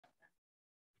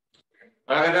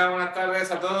Hola, ¿qué tal? Buenas tardes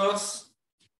a todos.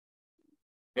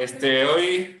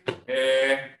 Hoy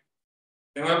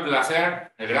tengo el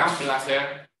placer, el gran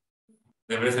placer,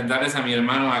 de presentarles a mi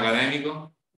hermano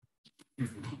académico,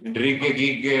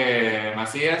 Enrique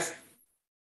Macías.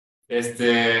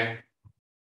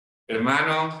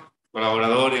 Hermano,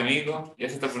 colaborador y amigo. Ya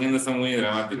se está poniendo esto muy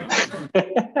dramático.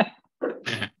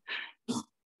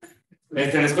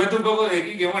 Les cuento un poco de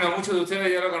Quique. Bueno, muchos de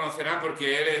ustedes ya lo conocerán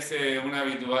porque él es un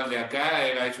habitual de acá.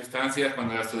 Él ha hecho estancias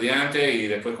cuando era estudiante y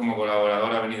después como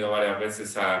colaborador ha venido varias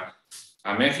veces a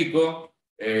México.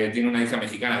 Tiene una hija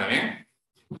mexicana también.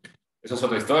 Eso es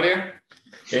otra historia.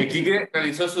 Quique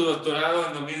realizó su doctorado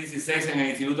en 2016 en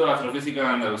el Instituto de Astrofísica de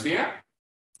Andalucía,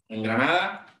 en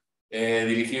Granada,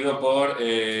 dirigido por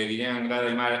Guillén Anglada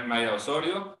y Maya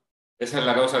Osorio. Esa es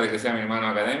la causa de que sea mi hermano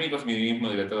académico, es mi mismo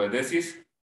director de tesis.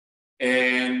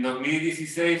 En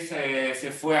 2016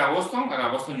 se fue a la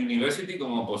Boston University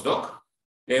como postdoc.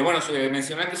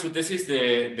 Mencionar que su tesis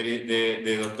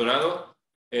de doctorado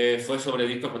fue sobre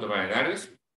discos protoplanetarios.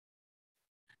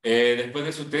 Después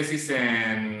de su tesis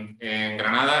en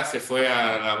Granada se fue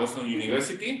a la Boston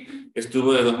University,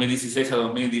 estuvo de 2016 a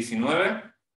 2019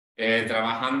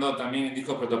 trabajando también en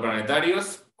discos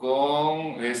protoplanetarios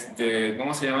con,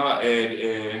 ¿cómo se llamaba?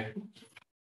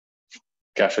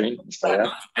 Catherine.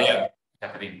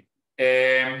 Catherine.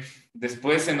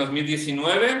 Después, en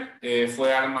 2019,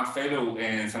 fue ALMA Fellow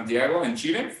en Santiago, en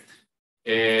Chile,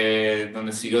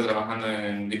 donde siguió trabajando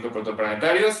en discos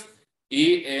protoplanetarios.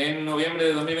 Y en noviembre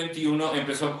de 2021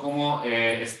 empezó como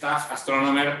staff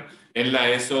astronomer en la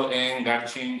ESO en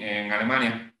Garching, en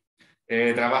Alemania.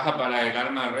 Trabaja para el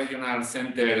ALMA Regional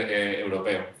Center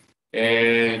europeo.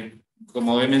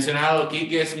 Como he mencionado,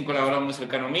 Quique es un colaborador muy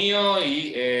cercano mío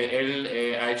y él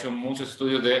ha hecho muchos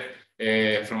estudios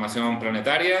de formación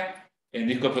planetaria en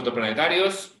discos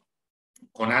protoplanetarios,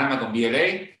 con ALMA, con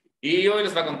VLA, y hoy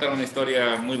les va a contar una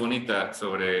historia muy bonita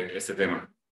sobre este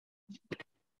tema.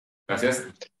 Gracias.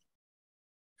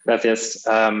 Gracias.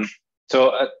 Should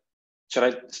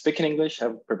I speak in English?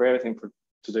 I've prepared everything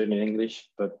to do it in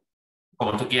English, but...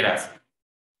 Como tú quieras.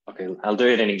 Okay, I'll do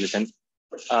it in English then.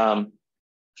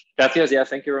 Gracias, yeah,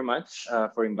 thank you very much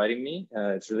for inviting me.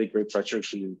 It's really a great pleasure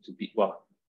to be, well,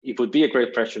 it would be a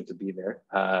great pleasure to be there,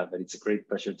 but it's a great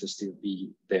pleasure to still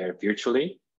be there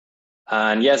virtually.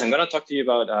 And yes, I'm going to talk to you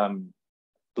about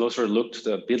closer look to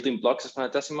the building blocks of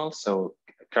planetesimals. So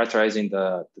characterizing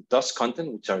the dust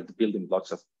content, which are the building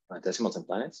blocks of planetesimals and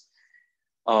planets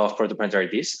of protoplanetary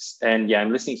disks. And yeah,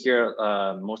 I'm listing here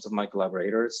most of my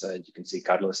collaborators. You can see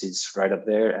Carlos is right up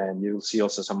there, and you'll see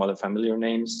also some other familiar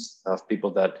names of people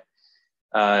that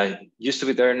used to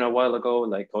be there a while ago,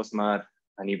 like Osmar,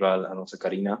 Anibal, and also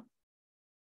Karina.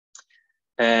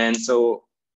 And so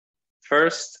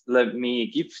first, let me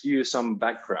give you some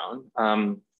background.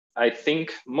 I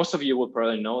think most of you will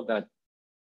probably know that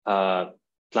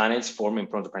planets form in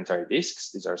protoplanetary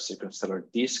disks. These are circumstellar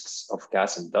disks of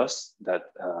gas and dust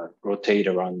that rotate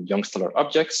around young stellar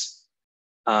objects.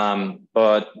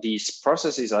 But this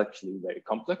process is actually very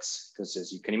complex because,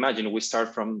 as you can imagine, we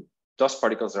start from dust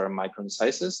particles that are micron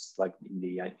sizes, like in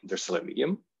the interstellar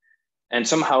medium. And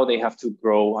somehow they have to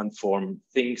grow and form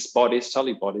things, bodies,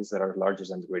 solid bodies that are larger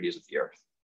than the radius of the Earth.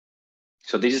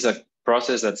 So this is a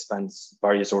process that spans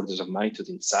various orders of magnitude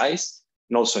in size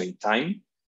and also in time.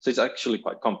 So it's actually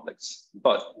quite complex.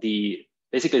 But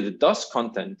basically the dust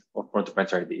content of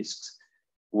protoplanetary disks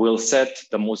will set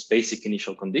the most basic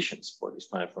initial conditions for this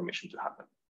planet formation to happen.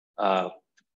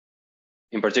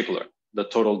 In particular, the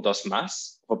total dust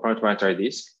mass of a protoplanetary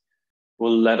disk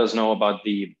will let us know about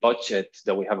the budget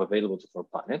that we have available to form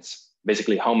planets,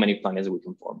 basically how many planets we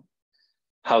can form.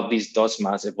 How this dust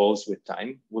mass evolves with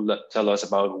time will tell us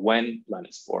about when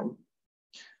planets form.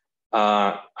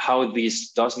 How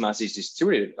this dust mass is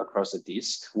distributed across the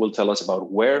disk will tell us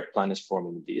about where planets form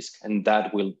in the disk, and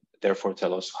that will therefore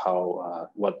tell us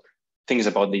what things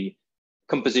about the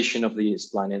composition of these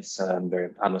planets and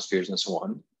their atmospheres and so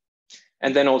on.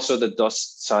 And then also the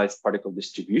dust size particle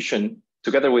distribution,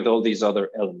 together with all these other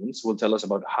elements, will tell us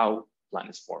about how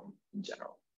planets form in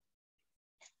general.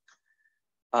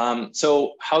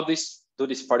 So how do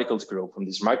these particles grow from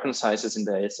these micron sizes in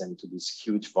the ASM to these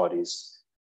huge bodies?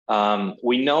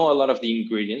 We know a lot of the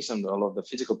ingredients and all of the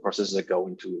physical processes that go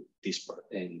into this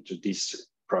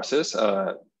process.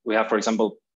 We have, for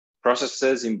example,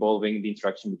 processes involving the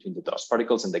interaction between the dust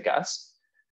particles and the gas.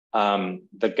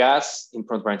 The gas in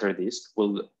protoplanetary disk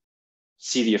will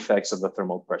see the effects of the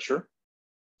thermal pressure,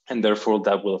 and therefore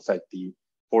that will affect the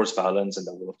force balance and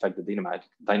that will affect the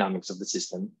dynamics of the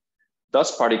system.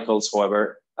 Dust particles,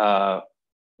 however,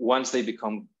 once they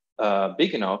become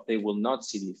big enough, they will not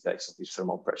see the effects of this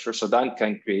thermal pressure. So that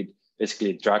can create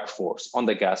basically a drag force on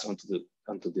the gas onto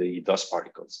the dust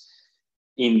particles.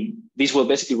 This will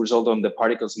basically result on the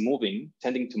particles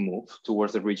tending to move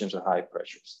towards the regions of high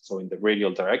pressures. So in the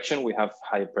radial direction, we have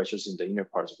high pressures in the inner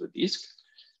parts of the disk.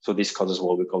 So this causes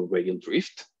what we call radial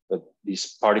drift. But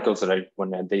these particles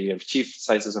when they achieve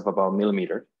sizes of about a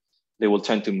millimeter, they will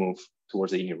tend to move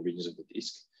towards the inner regions of the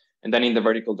disk. And then in the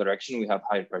vertical direction, we have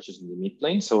higher pressures in the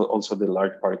midplane. So also the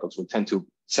large particles will tend to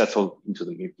settle into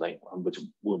the midplane, which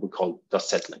we call dust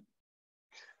settling.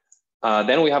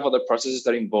 Then we have other processes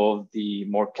that involve the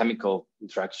more chemical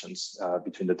interactions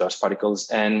between the dust particles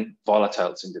and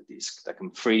volatiles in the disk that can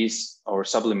freeze or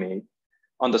sublimate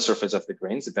on the surface of the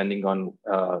grains, depending on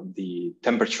the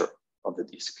temperature of the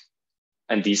disk.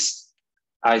 And these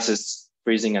ices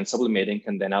freezing and sublimating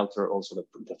can then alter also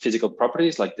the physical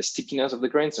properties like the stickiness of the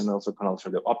grains, and also can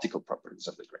alter the optical properties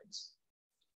of the grains.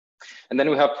 And then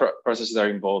we have processes that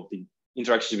involve the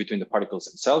interactions between the particles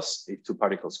themselves. If two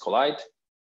particles collide,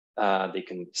 they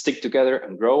can stick together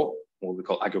and grow, what we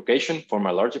call aggregation, form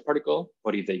a larger particle.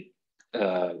 But if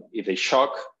they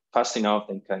shock fast enough,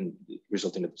 then can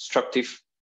result in a destructive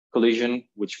collision,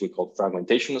 which we call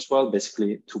fragmentation as well.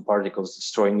 Basically, two particles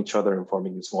destroying each other and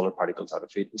forming smaller particles out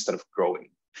of it instead of growing.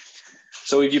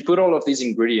 So if you put all of these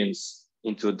ingredients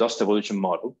into a dust evolution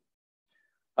model,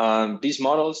 these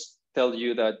models tell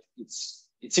you that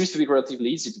it seems to be relatively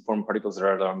easy to form particles that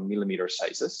are around millimeter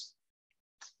sizes.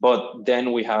 But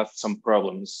then we have some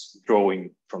problems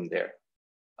growing from there.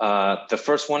 The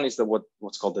first one is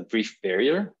what's called the drift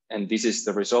barrier. And this is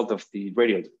the result of the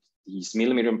radial drift. These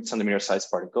centimeter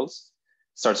sized particles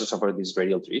start to suffer this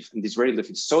radial drift. And this radial drift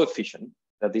is so efficient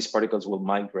that these particles will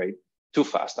migrate too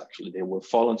fast, actually. They will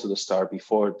fall into the star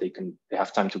before they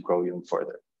have time to grow even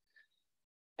further.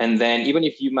 And then even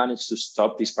if you manage to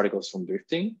stop these particles from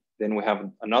drifting, then we have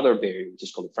another barrier, which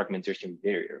is called the fragmentation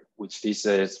barrier, which is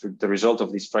the result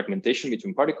of this fragmentation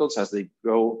between particles. As they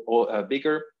grow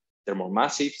bigger, they're more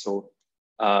massive. So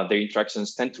their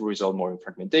interactions tend to result more in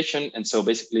fragmentation. And so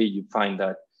basically you find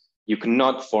that you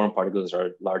cannot form particles that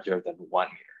are larger than 1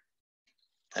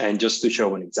 meter. And just to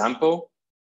show an example,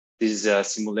 this is a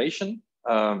simulation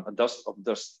of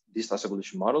these dust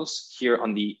evolution models. Here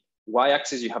on the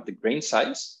y-axis, you have the grain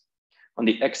size. On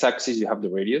the x-axis, you have the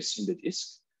radius in the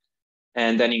disk.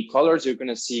 And then in colors, you're going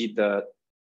to see the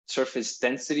surface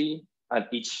density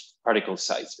at each particle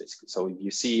size, basically. So if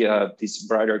you see these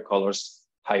brighter colors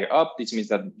higher up, this means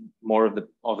that more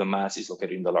of the mass is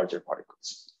located in the larger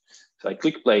particles. So I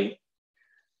click play.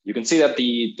 You can see that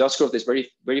the dust growth is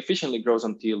very, very efficiently grows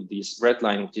until this red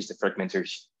line, which is the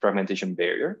fragmentation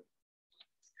barrier.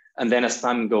 And then as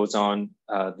time goes on,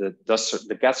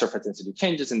 the gas surface density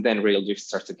changes, and then radial drift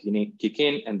starts to kick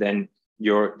in, and then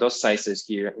your dust sizes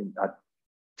here at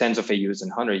tens of AUs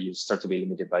and 100 AUs start to be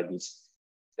limited by this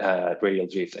radial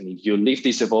drift. And if you leave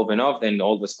this evolve enough, then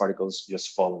all those particles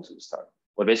just fall into the star.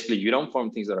 But basically, you don't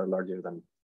form things that are larger than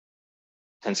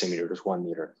 10 centimeters, 1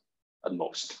 meter at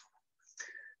most.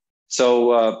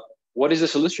 So what is the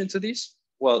solution to this?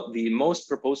 Well, the most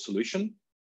proposed solution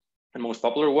and most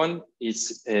popular one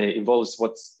involves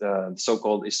what's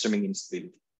so-called streaming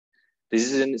instability. This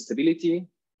is an instability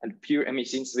and pure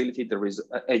MHD instability, there is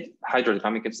a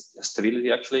hydrodynamic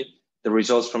stability actually, that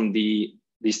results from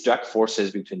these drag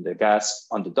forces between the gas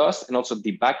on the dust and also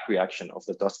the back reaction of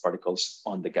the dust particles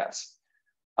on the gas.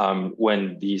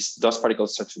 When these dust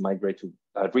particles start to migrate to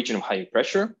a region of higher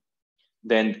pressure,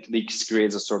 then this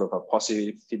creates a sort of a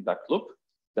positive feedback loop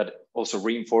that also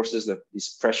reinforces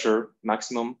this pressure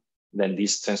maximum. Then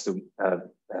this tends to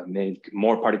make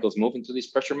more particles move into this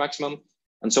pressure maximum,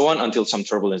 and so on until some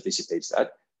turbulence dissipates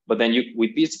that. But then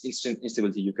with this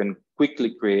instability, you can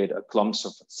quickly create a clumps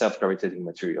of self-gravitating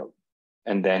material.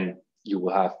 And then you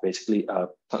will have basically a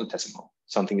planetesimal,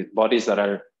 something bodies that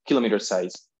are kilometer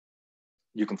size.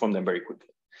 You can form them very quickly.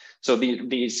 So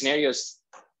the scenario is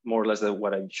more or less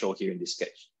what I show here in this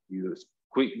sketch. You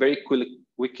very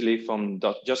quickly from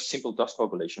just simple dust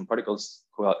population, particles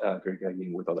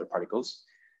aggregating with other particles.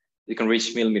 You can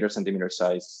reach millimeter, centimeter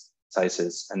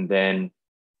sizes, and then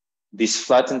this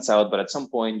flattens out, but at some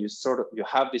point you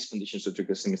have these conditions to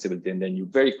trigger streaming instability, and then you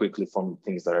very quickly form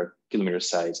things that are kilometer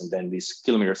size, and then these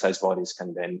kilometer size bodies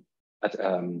can then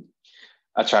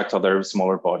attract other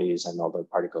smaller bodies and other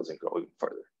particles and grow even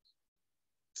further.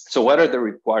 So what are the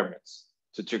requirements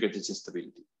to trigger this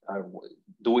instability?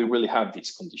 Do we really have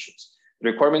these conditions?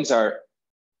 The requirements are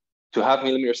to have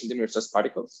millimeter, centimeter size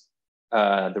particles.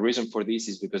 The reason for this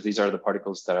is because these are the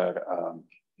particles that are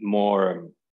more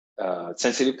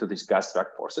sensitive to these gas drag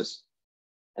forces.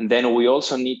 And then we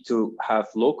also need to have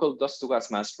local dust to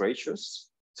gas mass ratios.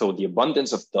 So the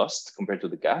abundance of dust compared to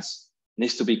the gas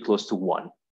needs to be close to 1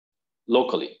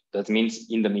 locally. That means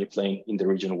in the near plane, in the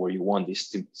region where you want this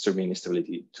disturbing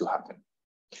instability to happen.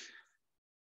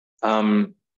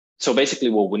 So basically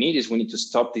what we need is we need to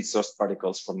stop these dust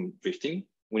particles from drifting.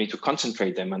 We need to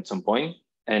concentrate them at some point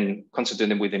and concentrate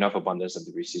them with enough abundance that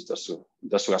they receive dust to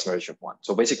gas ratio of 1.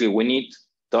 So basically we need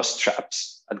dust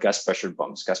traps at gas pressure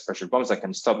bombs that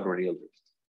can stop the radial drift.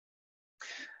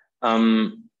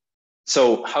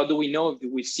 So how do we know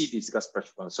if we see these gas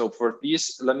pressure bombs? So for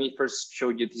this, let me first show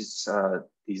you this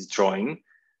drawing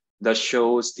that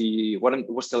shows what I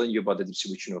was telling you about the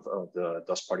distribution of the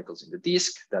dust particles in the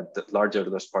disk, that the larger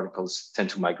dust particles tend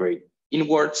to migrate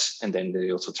inwards, and then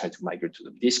they also try to migrate to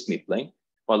the disk midplane,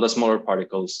 while the smaller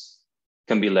particles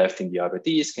can be left in the outer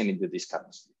disk and in the disk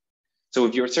atmosphere. So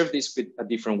if you observe this with a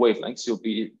different wavelengths, you'll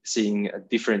be seeing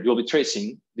you'll be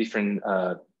tracing different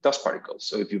dust particles.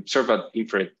 So if you observe at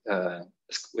infrared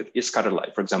with scattered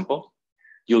light, for example,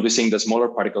 you'll be seeing the smaller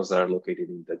particles that are located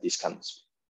in the disk atmosphere.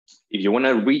 If you want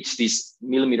to reach these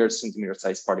millimeter, centimeter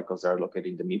sized particles that are located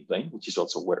in the midplane, which is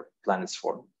also where planets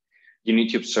form, you need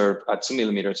to observe at 2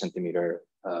 millimeter, centimeter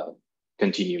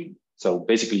continuum. So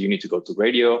basically you need to go to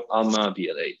radio, ALMA,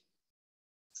 VLA.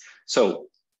 So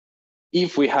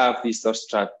if we have these dust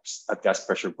traps at gas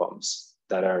pressure bombs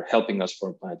that are helping us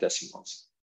form planetesimals,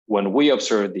 when we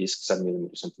observe these 7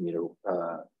 millimeter, centimeter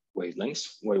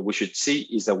wavelengths, what we should see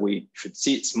is that we should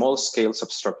see small scale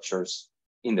substructures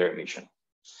in their emission.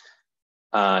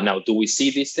 Now, do we see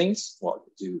these things? Well,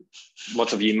 do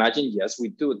most of you imagine? Yes, we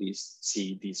do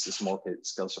see these small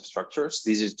scale substructures.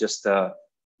 This is just a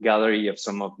gallery of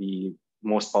some of the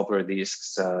most popular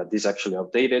disks. This is actually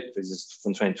outdated. This is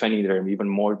from 2020. There are even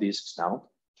more disks now.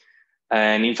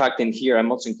 And in fact, in here,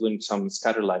 I'm also including some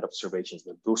scatter light observations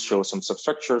that do show some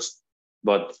substructures,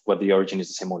 but what the origin is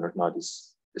the same one or not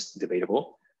is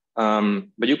debatable.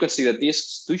 But you can see that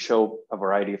disks do show a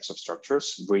variety of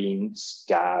substructures: rings,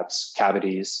 gaps,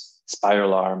 cavities,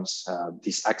 spiral arms,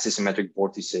 these axisymmetric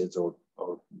vortices or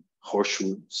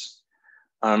horseshoes.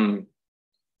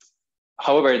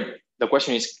 However, the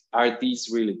question is, are these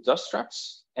really dust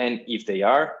traps? And if they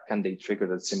are, can they trigger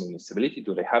that similar instability?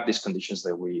 Do they have these conditions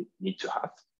that we need to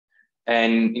have?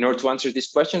 And in order to answer these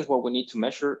questions, what we need to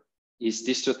measure is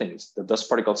these two things: the dust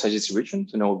particle size distribution,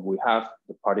 to know if we have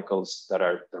the particles that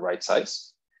are the right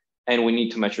size. And we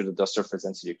need to measure the dust surface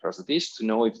density across the disk to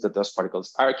know if the dust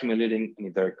particles are accumulating and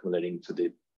if they're accumulating to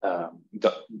the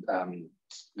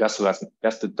gas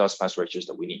to dust mass ratios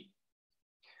that we need.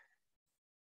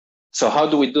 So how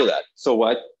do we do that? So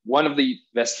one of the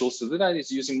best tools to do that is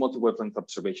using multi-wavelength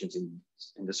observations in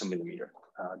the submillimeter.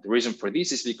 The reason for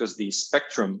this is because the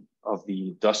spectrum of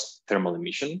the dust thermal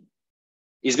emission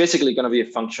is basically going to be a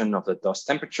function of the dust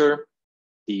temperature,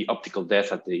 the optical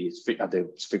depth at the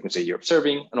frequency you're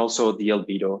observing, and also the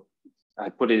albedo. I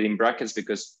put it in brackets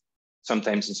because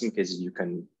sometimes in some cases you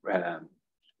can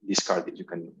discard it, you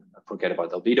can forget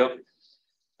about albedo.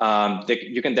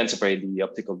 You can then separate the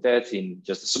optical depth in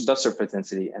just the dust surface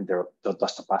density and the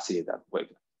dust opacity at that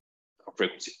wavelength or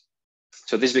frequency.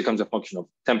 So this becomes a function of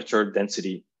temperature,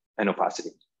 density, and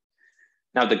opacity.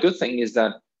 Now, the good thing is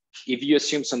that if you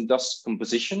assume some dust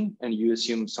composition and you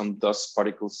assume some dust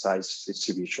particle size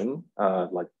distribution,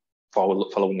 like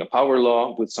following a power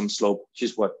law with some slope, which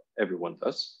is what everyone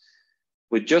does,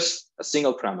 with just a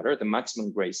single parameter, the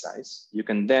maximum gray size, you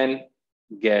can then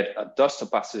get a dust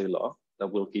opacity law that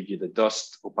will give you the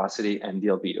dust opacity and the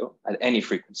albedo at any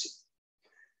frequency.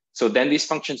 So then these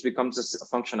functions becomes a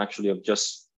function actually of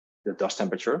just the dust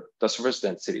temperature, dust surface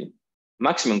density,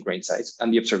 maximum grain size,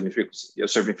 and the observing frequency. The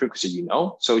observing frequency, you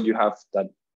know, so you have that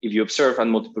if you observe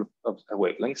on multiple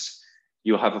wavelengths,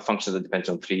 you'll have a function that depends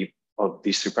on three of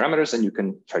these three parameters, and you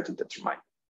can try to determine.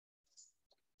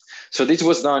 So this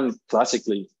was done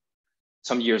classically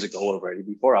some years ago already,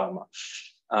 before ALMA.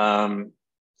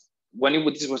 When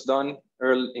this was done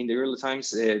in the early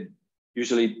times,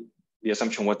 usually the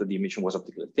assumption was that the emission was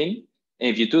optically thin. And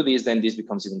if you do this, then this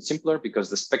becomes even simpler because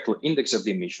the spectral index of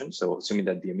the emission, so assuming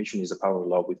that the emission is a power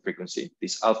law with frequency,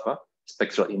 this alpha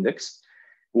spectral index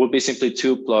will be simply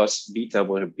 2 plus beta,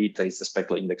 where beta is the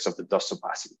spectral index of the dust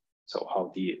opacity. So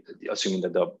how assuming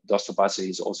that the dust opacity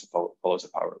is also follows a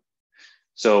power law.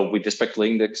 So with the spectral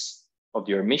index of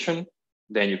your emission,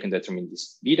 then you can determine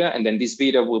this beta, and then this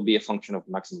beta will be a function of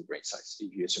maximum grain size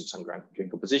if you assume some grain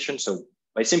composition. So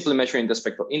by simply measuring the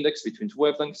spectral index between two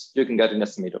wavelengths, you can get an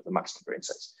estimate of the maximum grain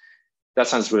size. That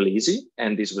sounds really easy,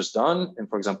 and this was done. And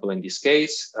for example, in this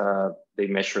case, they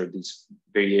measured this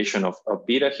variation of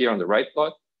beta here on the right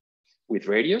plot with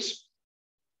radius.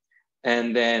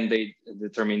 And then they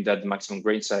determined that the maximum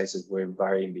grain sizes were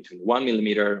varying between 1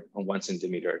 millimeter and 1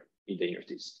 centimeter in the inner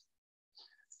disk.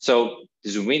 So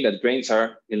this would mean that grains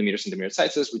are millimeter centimeter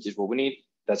sizes, which is what we need.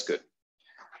 That's good.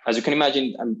 As you can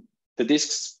imagine, the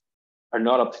disks are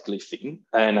not optically thin,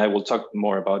 and I will talk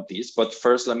more about this. But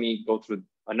first, let me go through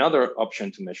another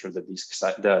option to measure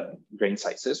the grain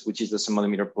sizes, which is the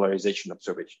submillimeter polarization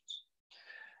observations.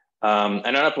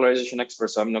 I'm not a polarization expert,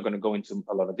 so I'm not going to go into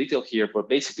a lot of detail here. But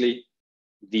basically,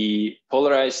 the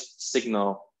polarized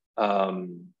signal,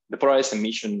 the polarized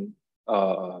emission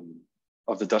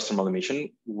of the dust thermal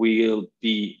emission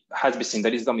has been seen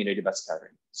that is dominated by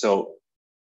scattering. So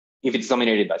if it's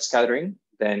dominated by scattering,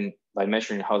 then by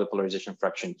measuring how the polarization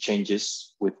fraction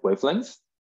changes with wavelength,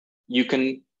 you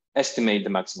can estimate the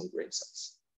maximum grain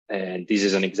size. And this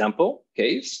is an example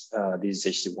case. This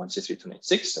is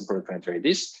HC1C3296, a protoplanetary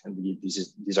disk, and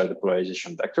these are the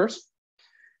polarization vectors.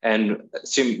 And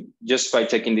just by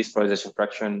taking this polarization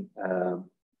fraction,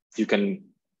 you can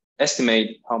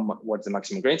estimate what's the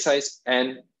maximum grain size.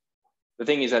 And the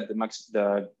thing is that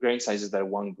the grain sizes that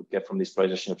one would get from these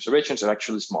polarization observations are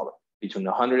actually smaller, between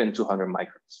 100 and 200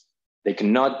 microns. They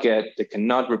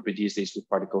cannot reproduce these with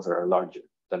particles that are larger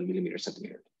than millimeter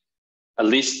centimeter, at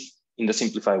least in the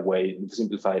simplified way, in the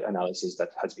simplified analysis that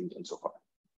has been done so far.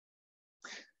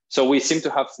 So we seem to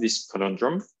have this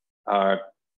conundrum.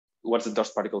 What's the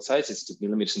dust particle size? It's 2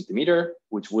 millimeter centimeter,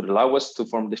 which would allow us to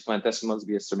form these planetesimals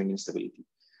via streaming instability.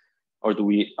 Or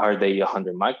are they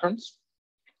 100 microns,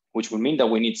 which would mean that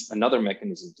we need another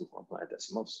mechanism to form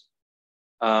planetesimals.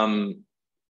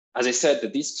 As I said, the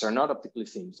disks are not optically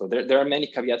thin. So there are many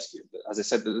caveats here. As I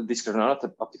said, the disks are not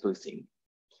optically thin.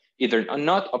 If they're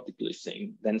not optically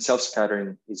thin, then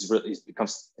self-scattering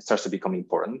starts to become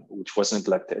important, which was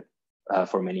neglected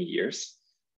for many years.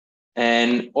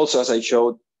 And also, as I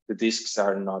showed, the disks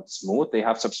are not smooth. They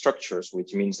have substructures,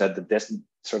 which means that the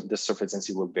surface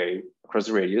density will vary across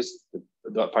the radius.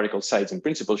 The particle size in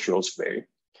principle should also vary.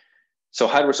 So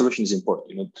high resolution is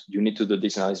important. You need to do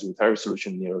this analysis with high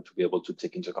resolution in order to be able to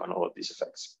take into account all of these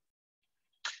effects.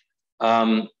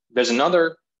 There's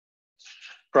another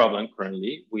problem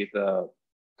currently with the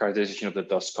characterization of the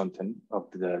dust content of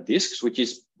the disks, which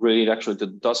is related actually to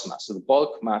the dust mass, so the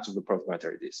bulk mass of the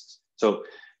protoplanetary disks. So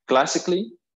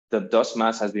classically, the dust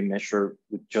mass has been measured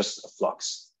with just a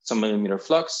flux, some millimeter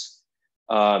flux.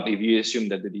 If you assume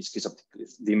that the disk is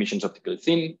the emission is optically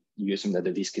thin, you assume that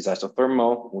the disk is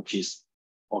isothermal, which is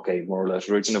okay, more or less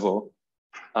reasonable.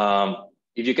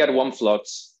 If you get one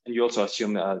flux, and you also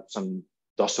assume some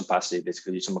dust opacity,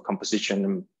 basically some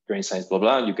composition, grain size, blah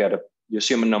blah, you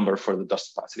assume a number for the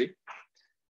dust opacity.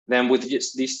 Then with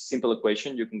just this simple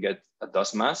equation, you can get a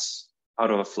dust mass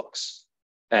out of a flux,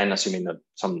 and assuming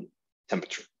some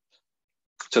temperature.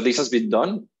 So this has been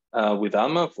done with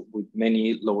ALMA, with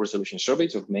many low resolution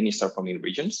surveys of many star forming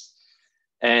regions.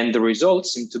 And the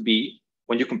results seem to be,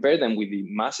 when you compare them with the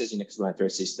masses in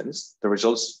exoplanetary systems, the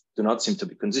results do not seem to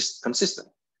be consistent.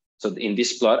 So in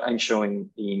this plot, I'm showing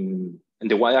in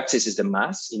the y-axis is the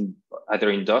mass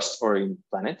either in dust or in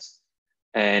planets.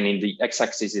 And in the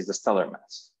x-axis is the stellar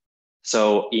mass.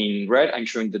 So in red, I'm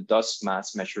showing the dust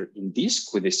mass measured in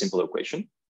disk with this simple equation.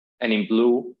 And in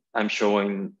blue, I'm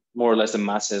showing more or less the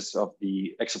masses of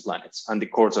the exoplanets and the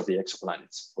cores of the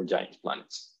exoplanets or giant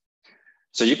planets.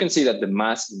 So you can see that the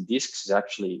mass in disks is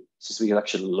actually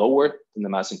lower than the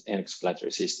mass in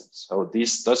exoplanetary systems. So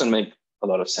this doesn't make a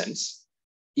lot of sense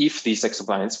if these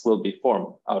exoplanets will be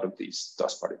formed out of these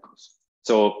dust particles.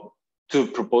 So to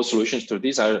propose solutions to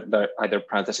these are that either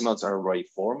planetesimals are already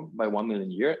formed by 1 million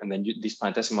years, and then these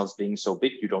planetesimals being so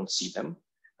big, you don't see them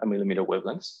at millimeter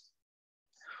wavelengths,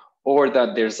 or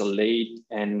that there's a late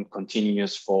and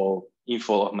continuous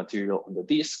infall of material on the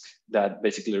disk that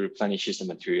basically replenishes the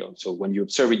material. So when you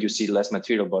observe it, you see less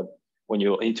material, but when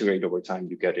you integrate over time,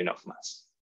 you get enough mass.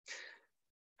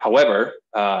 However,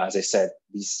 as I said,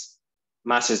 these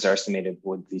masses are estimated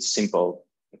with this simple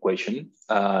equation.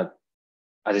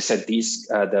 As I said,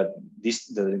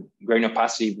 the grain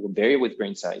opacity will vary with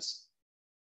grain size.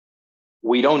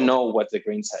 We don't know what the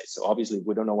grain size. So obviously,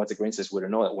 we don't know what the grain size. We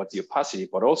don't know what the opacity,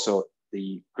 but also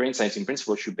the grain size in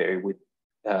principle should vary with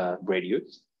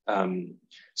radius.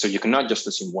 So you cannot just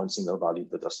assume one single value of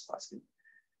the dust opacity.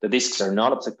 The disks are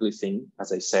not optically thin,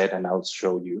 as I said, and I'll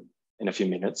show you in a few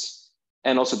minutes.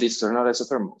 And also disks are not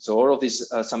isothermal. So all of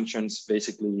these assumptions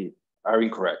basically are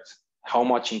incorrect. How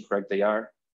much incorrect they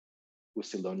are, we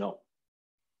still don't know.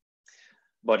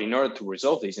 But in order to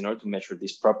resolve this, in order to measure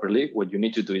this properly, what you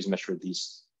need to do is measure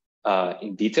this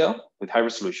in detail with high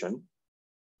resolution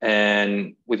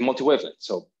and with multi-wavelength.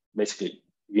 So basically,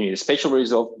 you need a spatial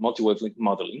resolved multi-wavelength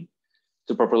modeling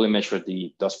to properly measure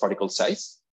the dust particle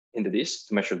size in the disk,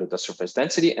 to measure the dust surface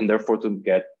density, and therefore to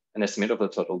get an estimate of the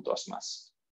total dust mass.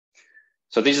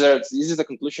 So this is the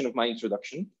conclusion of my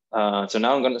introduction. So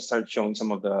now I'm going to start showing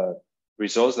some of the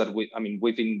results that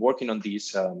we've been working on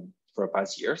these for the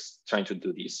past years, trying to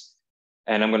do this.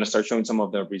 And I'm going to start showing some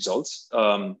of the results.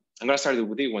 I'm going to start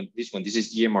with this one. This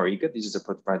is IRyA. This is a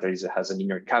protoplanetary that has an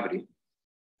inner cavity.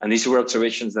 And these were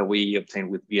observations that we obtained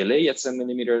with VLA at 7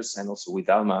 millimeters and also with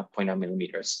ALMA 0.9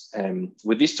 millimeters. And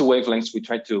with these two wavelengths, we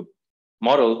tried to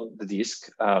model the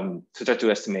disk to try to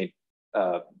estimate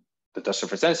the dust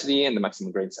surface density and the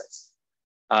maximum grain size.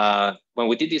 When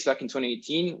we did this back in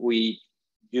 2018, we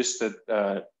used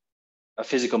a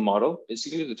physical model,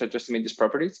 basically, to try to estimate these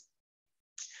properties.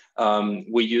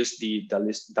 We used the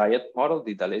DIET model,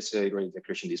 the D'Alessio irradiated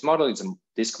accretion disk model. It's a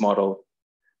disk model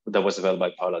that was developed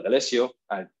by Paola D'Alessio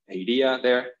at IRyA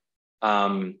there.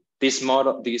 This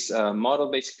model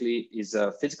basically is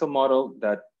a physical model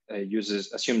that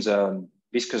assumes a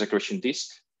viscous accretion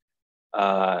disk.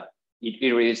 It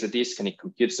irradiates the disk and it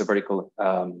computes the vertical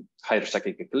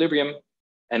hydrostatic equilibrium.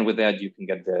 And with that, you can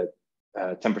get the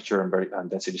temperature and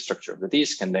density structure of the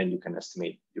disk. And then you can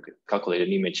calculate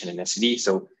an image and an SED.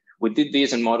 So we did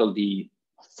this and modeled the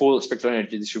full spectral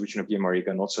energy distribution of IRyA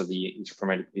and also the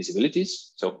interferometric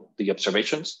visibilities, so the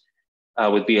observations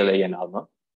with VLA and ALMA.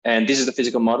 And this is the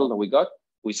physical model that we got.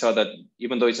 We saw that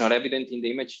even though it's not evident in the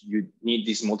image, you need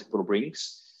these multiple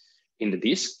rings in the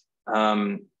disk.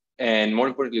 And more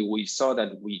importantly, we saw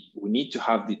that we need to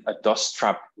have a dust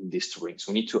trap in these two rings.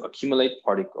 We need to accumulate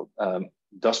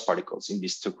dust particles in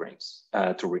these two rings.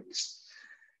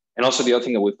 And also the other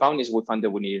thing that we found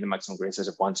that we needed a maximum grain size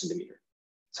of 1 centimeter.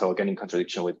 So again, in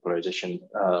contradiction with polarization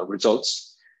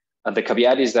results. The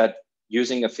caveat is that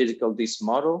using a physical disk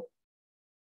model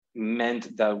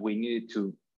meant that we needed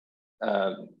to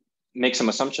make some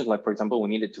assumptions. Like, for example, we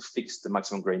needed to fix the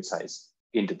maximum grain size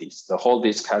in the disk. The whole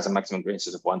disk has a maximum grain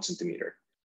size of 1 centimeter,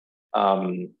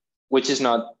 which is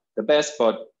not the best,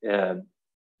 but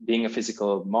being a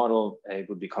physical model, it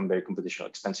would become very computationally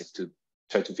expensive to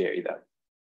try to vary that.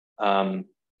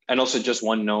 And also just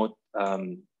one note,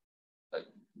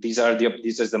 this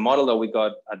is the model that we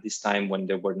got at this time when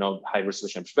there were no high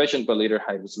resolution observations, but later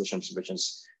high resolution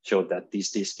observations showed that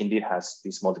this disk indeed has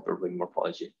this multiple ring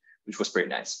morphology, which was pretty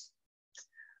nice.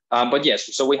 But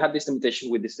yes, so we had this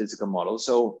limitation with this physical model.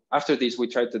 So after this, we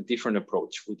tried a different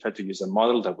approach. We tried to use a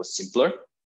model that was simpler,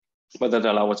 but that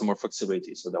allowed us more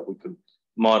flexibility so that we could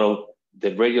model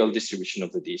the radial distribution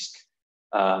of the disk.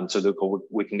 So that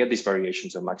we can get these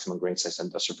variations of maximum grain size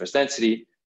and dust surface density.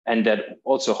 And that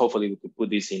also, hopefully, we could put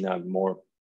this in a more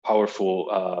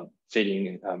powerful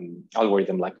fitting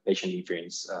algorithm like patient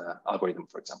inference algorithm,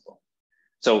 for example.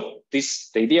 So the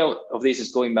idea of this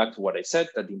is going back to what I said,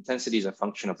 that the intensity is a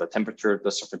function of the temperature,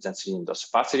 dust surface density, and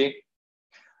dust opacity.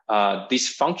 This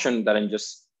function that I'm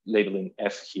just labeling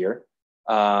F here,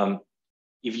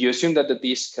 if you assume that the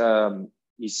disk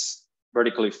is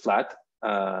vertically flat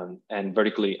and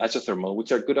vertically isothermal,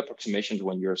 which are good approximations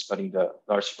when you're studying the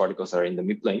large particles that are in the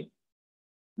midplane,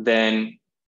 then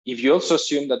if you also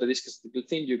assume that the disk is vertically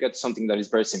thin, you get something that is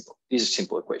very simple. This is a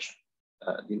simple equation.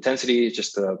 The intensity is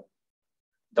just the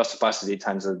dust opacity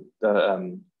times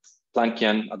the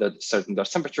Planckian at a certain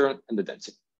dust temperature and the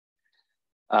density.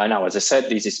 Now, as I said,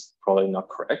 this is probably not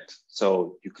correct.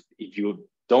 So if you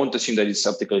don't assume that it's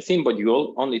optically thin, but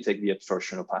you only take the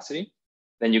absorption opacity,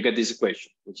 then you get this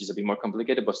equation, which is a bit more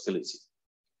complicated, but still easy.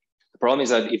 The problem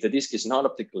is that if the disk is not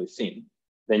optically thin,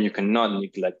 then you cannot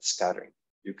neglect scattering.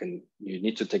 You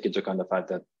need to take into account the fact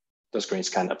that those grains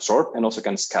can absorb and also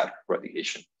can scatter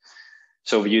radiation.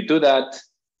 So if you do that,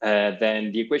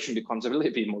 then the equation becomes a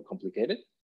little bit more complicated.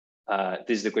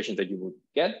 This is the equation that you would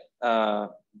get,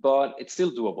 but it's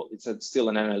still doable. It's still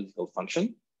an analytical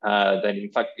function. That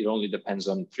in fact, it only depends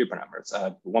on 3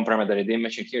 parameters. One parameter that I didn't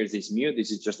mention here is this mu.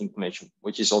 This is just inclination,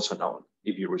 which is also known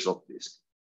if you resolve this.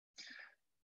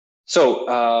 So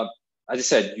as I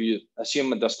said, you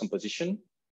assume a dust composition.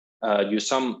 You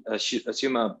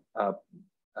assume a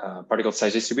particle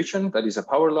size distribution. That is a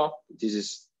power law. This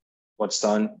is what's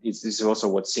done. This is also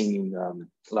what's seen in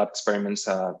lab experiments.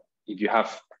 If you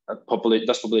have a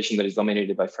dust population that is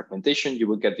dominated by fragmentation, you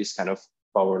will get this kind of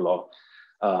power law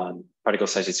particle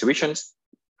size distributions.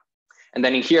 And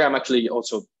then in here, I'm actually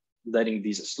also letting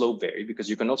these slope vary, because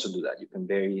you can also do that. You can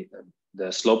vary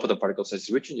the slope of the particle size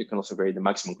distribution. You can also vary the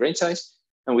maximum grain size.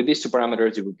 And with these 2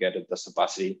 parameters, you will get a dust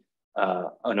opacity,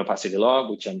 an opacity law,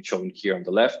 which I'm showing here on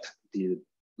the left. The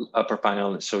upper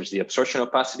panel shows the absorption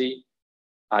opacity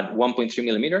at 1.3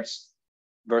 millimeters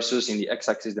versus in the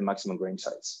x-axis, the maximum grain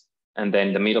size. And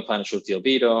then the middle panel shows the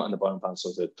albedo and the bottom panel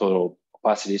shows the total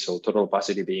opacity, so total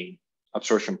opacity being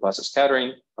absorption plus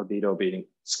scattering, albedo being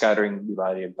scattering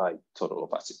divided by total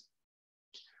opacity.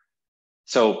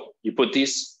 So you put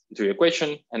this into your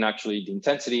equation, and actually the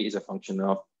intensity is a function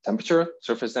of temperature,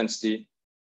 surface density,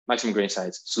 maximum grain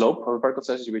size, slope of the particle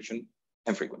size distribution,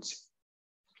 and frequency.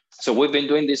 So we've been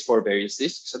doing this for various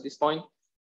disks at this point.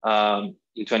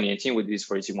 In 2019, we did this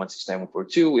for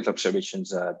AC16942 with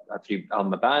observations at 3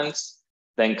 ALMA bands.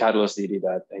 Then Carlos did it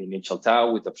at initial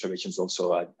tau with observations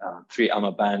also at 3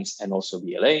 ALMA bands and also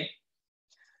VLA.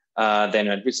 Then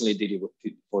I recently did it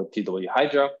for TW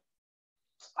Hydra,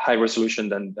 high resolution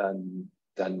than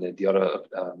the other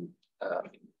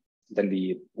than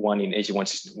the one in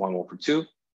AC16142,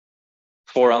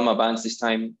 4 ALMA bands this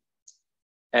time.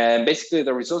 And basically,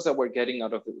 the results that we're getting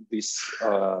out of these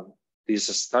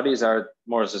studies are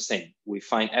more or less the same. We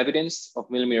find evidence of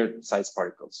millimeter-sized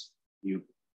particles. You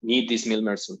need these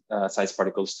millimeter-sized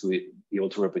particles to be able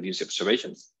to reproduce the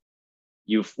observations.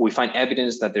 We find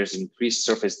evidence that there's increased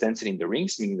surface density in the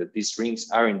rings, meaning that these rings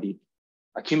are indeed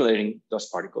accumulating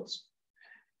dust particles.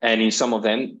 And in some of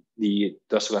them, the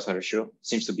dust-to-gas ratio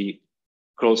seems to be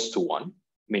close to 1,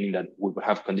 meaning that we would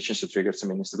have conditions to trigger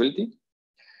some instability.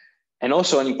 And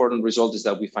also an important result is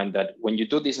that we find that when you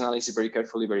do this analysis very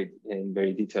carefully,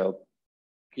 very detailed,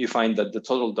 you find that the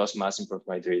total dust mass in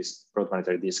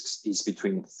protoplanetary disks is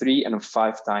between 3 and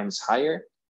 5 times higher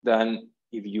than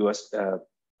if you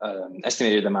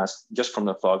estimated the mass just from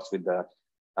the fogs with the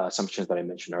assumptions that I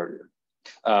mentioned earlier.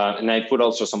 And I put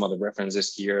also some other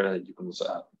references here. You can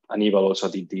also, Aníbal also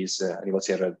did this, Aníbal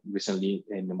Sierra recently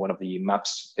in one of the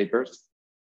MAPS papers.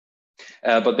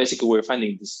 But basically we're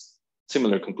finding these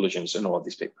similar conclusions in all of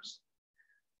these papers.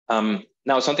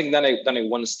 Now, something that I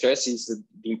want to stress is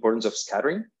the importance of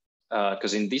scattering,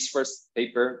 because in this first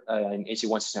paper in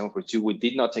AC16742, we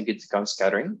did not take into account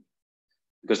scattering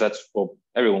because that's what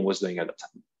everyone was doing at the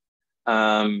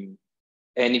time.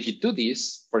 And if you do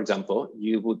this, for example,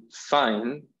 you would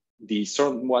find the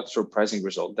somewhat surprising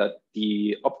result that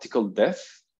the optical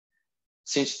depth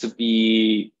seems to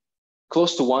be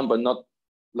close to 1, but not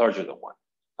larger than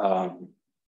 1.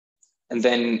 And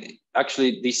then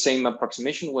actually the same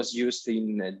approximation was used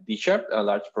in DSHARP, a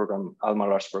large program, ALMA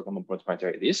large program of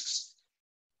protoplanetary disks.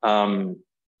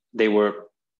 They were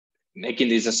making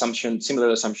these assumptions, similar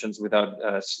assumptions without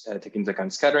taking into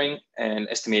account scattering and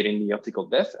estimating the optical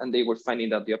depth. And they were finding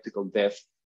that the optical depth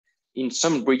in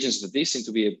some regions of this seemed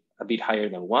to be a bit higher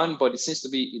than 1, but it seemed to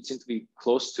be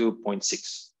close to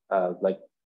 0.6. Like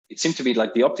it seemed to be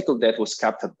like the optical depth was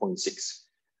capped at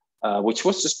 0.6, which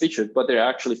was suspicious, but there are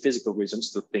actually physical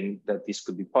reasons to think that this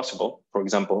could be possible. For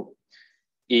example,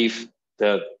 if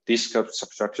these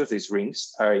substructures, these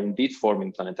rings, are indeed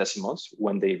forming planetesimals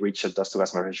when they reach a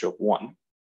dust-to-gas ratio of 1.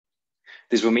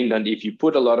 This will mean that if you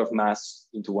put a lot of mass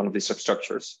into one of these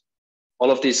substructures,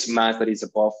 all of this mass that is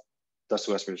above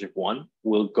dust-to-gas ratio of 1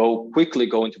 will quickly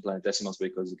go into planetesimals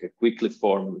because you can quickly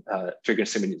form, trigger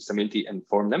stability and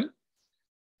form them.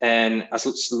 And as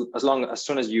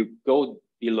soon as you go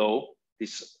below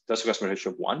this dust-to-gas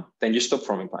ratio of 1, then you stop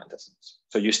forming planetesimals.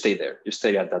 So you stay there, you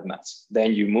stay at that mass.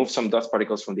 Then you move some dust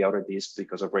particles from the outer disk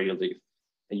because of radial drift,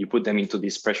 and you put them into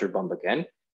this pressure bump again.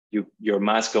 Your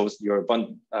mass goes, your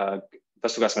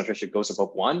dust-to-gas ratio goes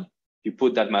above 1. You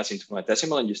put that mass into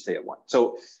planetesimal and you stay at 1.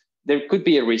 So there could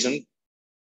be a reason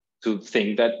to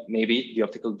think that maybe the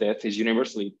optical depth is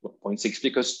universally 0.6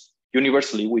 because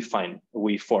universally we form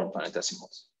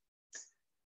planetesimals.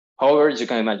 However, as you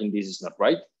can imagine, this is not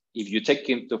right. If you take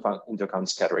into account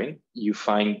scattering, you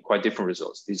find quite different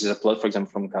results. This is a plot, for example,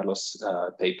 from Carlos'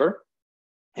 paper,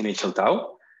 initial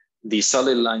tau. The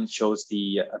solid line shows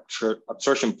the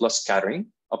absorption plus scattering,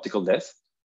 optical depth.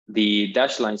 The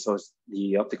dashed line shows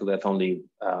the optical depth only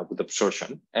with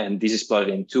absorption. And this is plotted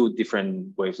in 2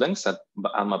 different wavelengths at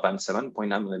ALMA band 7.9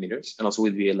 millimeters, and also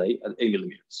with VLA at 8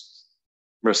 millimeters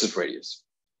versus radius.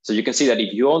 So you can see that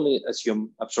if you only assume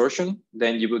absorption,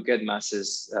 then you will get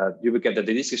masses, you will get that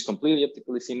the disk is completely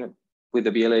optically thin with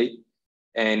the VLA,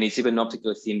 and it's even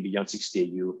optically thin beyond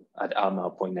 60 AU at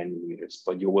ALMA 0.9 millimeters.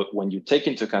 But when you take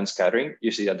into account scattering, you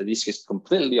see that the disk is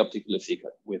completely optically thick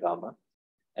with ALMA,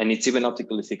 and it's even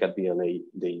optically thick at VLA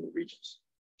in the inner regions.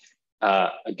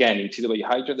 Again, in TW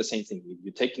Hydra, the same thing. If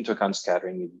you take into account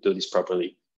scattering, if you do this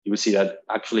properly, you will see that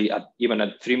actually even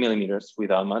at 3 millimeters with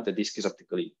ALMA, the disk is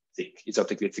optically thick. It's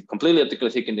optically thick, completely optically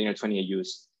thick in the inner 20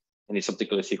 AUs, and it's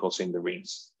optically thick also in the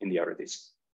rings in the outer disk.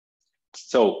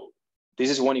 So this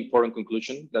is one important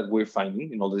conclusion that we're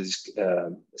finding in all these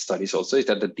studies also, is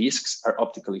that the disks are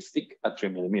optically thick at 3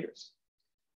 millimeters.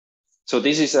 So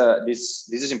this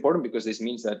is important because this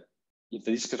means that if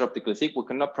the disks are optically thick, we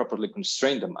cannot properly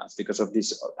constrain the mass because of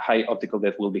this high optical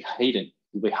depth will be hiding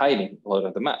a lot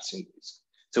of the mass in the disk.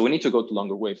 So we need to go to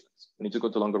longer wavelengths. We need to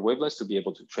go to longer wavelengths to be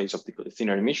able to trace optically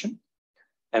thinner emission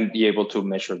and be able to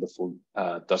measure the full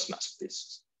dust mass of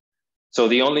disks. So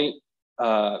the only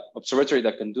observatory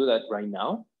that can do that right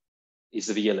now is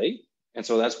the VLA. And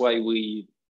so that's why we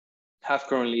have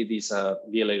currently this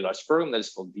VLA large program that is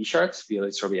called VSHARTS,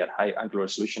 VLA survey at high angular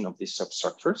resolution of these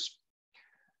substructures.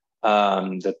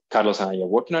 That Carlos and I are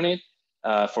working on it.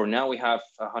 For now, we have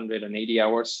 180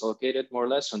 hours allocated, more or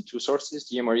less, on two sources,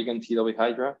 GMRIGA and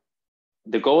TW-Hydra.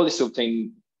 The goal is to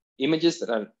obtain images that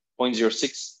are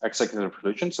 0.06 executive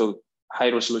resolution, so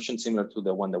high resolution similar to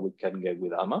the one that we can get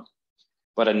with ALMA,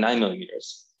 but at 9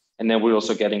 millimeters. And then we're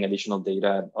also getting additional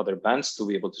data at other bands to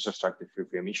be able to subtract the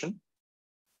free emission.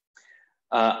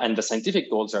 And the scientific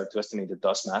goals are to estimate the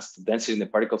dust mass, the density, and the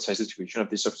particle size distribution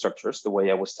of these substructures, the way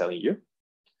I was telling you.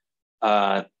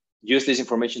 Use this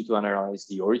information to analyze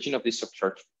the origin of these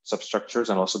substructures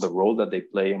and also the role that they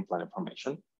play in planet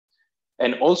formation.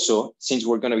 And also, since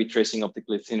we're going to be tracing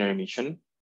optically thinner emission,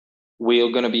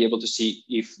 we're going to be able to see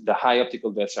if the high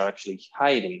optical depths are actually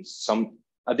hiding some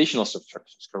additional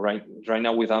substructures. Right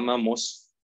now with ALMA, most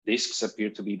disks appear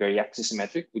to be very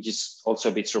axisymmetric, which is also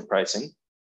a bit surprising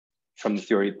from the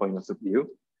theory point of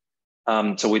view.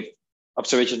 So with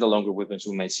observations the longer wavelengths,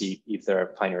 we might see if there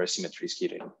are finer asymmetries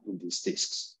hidden in these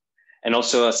disks. And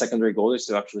also a secondary goal is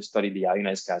to actually study the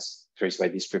ionized gas traced by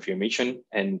this peripheral emission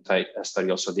and study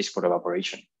also disk photo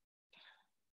evaporation.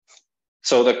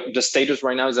 So the status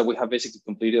right now is that we have basically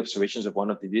completed observations of one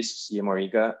of the disks,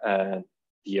 GMRIGA.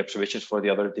 The observations for the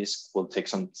other disk will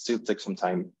still take some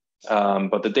time.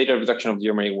 But the data reduction of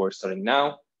GMRIGA we're starting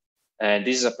now. And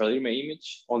this is a preliminary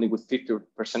image, only with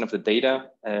 50% of the data.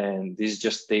 And this is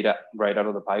just data right out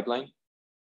of the pipeline.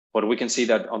 But we can see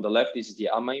that on the left, this is the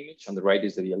ALMA image. On the right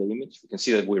is the VLA image. We can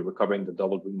see that we're recovering the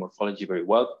double ring morphology very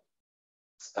well.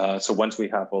 So once we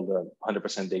have all the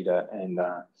 100% data and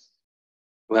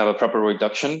we have a proper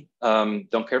reduction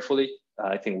done carefully,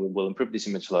 I think we will improve this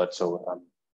image a lot. So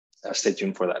stay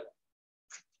tuned for that.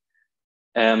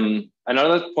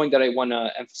 Another point that I want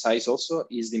to emphasize also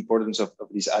is the importance of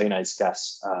this ionized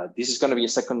gas. This is going to be a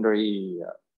secondary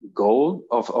goal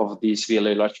of this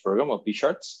VLA large program of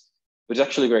VSHARTS, but it's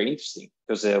actually very interesting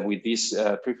because with this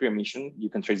peripheral emission, you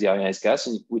can trace the ionized gas,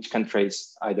 which can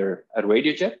trace either a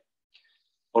radio jet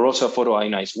or also a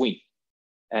photoionized wind.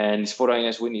 And this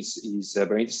photoionized wind is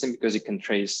very interesting because it can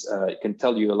trace, it can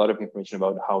tell you a lot of information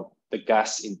about how the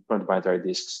gas in protoplanetary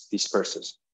disks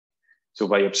disperses. So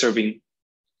by observing,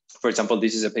 for example,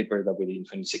 this is a paper that we did in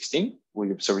 2016.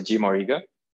 We observed GMRIGA,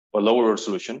 a lower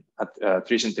resolution at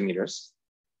 3 centimeters.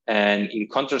 And in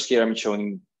contrast here, I'm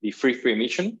showing the free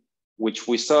emission, which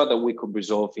we saw that we could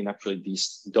resolve in actually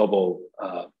these double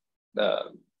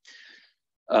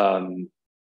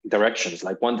directions,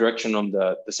 like one direction on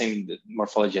the same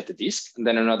morphology at the disk, and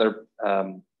then another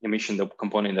emission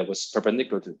component that was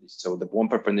perpendicular to this. So the one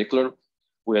perpendicular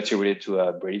we attributed to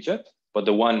a Brady jet, but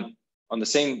the one on the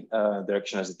same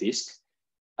direction as the disk,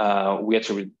 we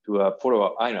attribute to a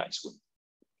photoionized wind.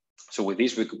 So with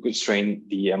this, we could constrain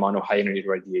the amount of high energy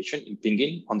radiation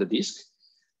impinging on the disk,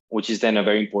 which is then a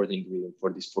very important ingredient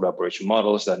for these photo operation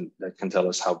models that can tell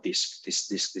us how this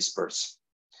disperse.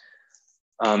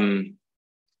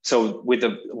 So with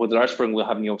the large program, we'll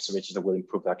have new observations that will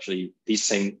improve actually this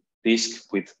same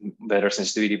disk with better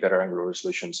sensitivity, better angular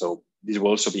resolution. So this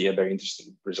will also be a very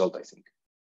interesting result, I think.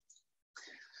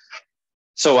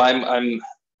 So I'm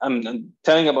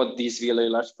telling about this VLA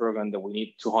large program that we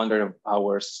need 200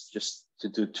 hours just to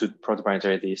do 2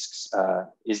 protoplanetary disks.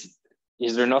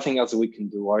 Is there nothing else that we can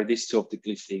do? Are these too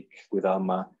optically thick with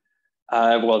ALMA?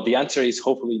 Well, the answer is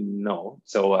hopefully no.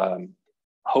 So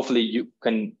hopefully you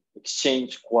can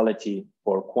exchange quality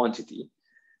for quantity.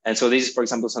 And so this is, for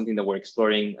example, something that we're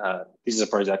exploring. This is a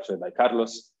project actually by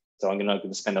Carlos. So I'm not going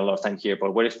to spend a lot of time here,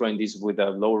 but we're exploring this with a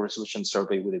lower resolution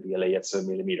survey with a VLA at 7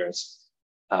 millimeters.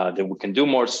 That we can do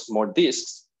more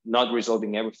disks, not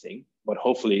resolving everything, but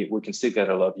hopefully we can still get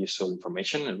a lot of useful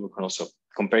information. And we can also,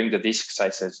 comparing the disk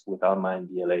sizes with ALMA and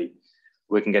VLA,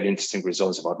 we can get interesting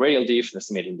results about radial diff,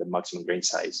 estimating the maximum grain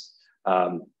size.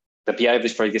 The PI of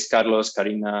this project is Carlos.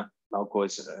 Karina Malco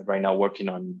is right now working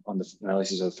on the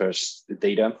analysis of the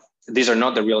data. These are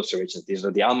not the real observations. These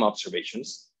are the ALMA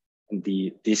observations. And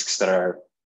the disks that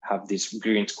have these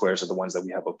green squares are the ones that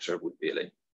we have observed with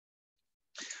VLA.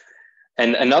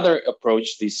 And another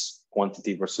approach, this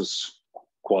quantity versus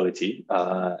quality,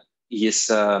 is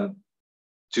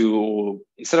to,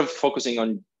 instead of focusing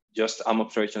on just ALMA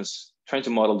observations, trying to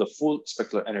model the full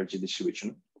specular energy distribution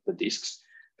of the disks,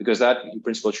 because that in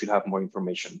principle should have more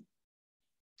information.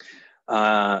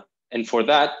 And for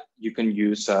that, you can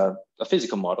use a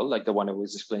physical model like the one I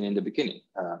was explaining in the beginning,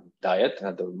 DIET,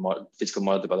 the physical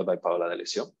model developed by Paola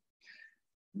D'Alessio.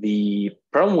 The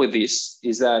problem with this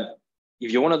is that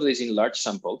if you want to do this in large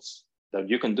samples, that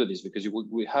you can do this because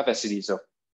we have SEDs of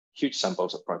huge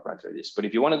samples of protoplanetary disks. But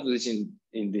if you want to do this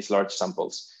in these large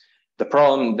samples, the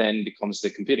problem then becomes the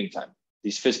computing time.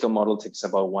 This physical model takes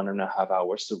about 1.5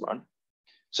 hours to run.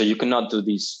 So you cannot do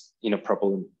this in a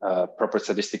proper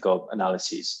statistical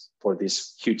analysis for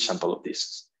this huge sample of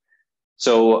disks.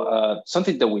 So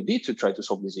something that we did to try to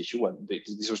solve this issue, well,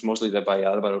 this was mostly led by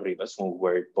Álvaro Rivas, when we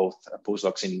were both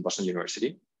postdocs in Boston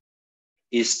University,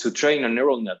 is to train a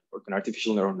neural network, an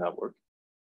artificial neural network,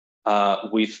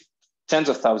 with tens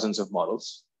of thousands of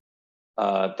models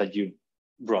that you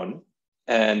run.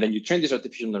 And then you train this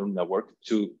artificial neural network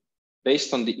to,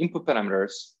 based on the input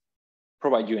parameters,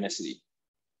 provide you an SED.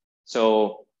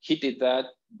 So he did that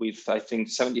with, I think,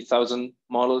 70,000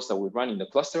 models that we run in the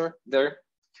cluster there.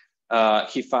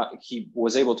 He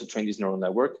was able to train this neural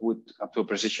network with up to a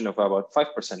precision of about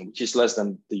 5%, which is less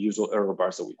than the usual error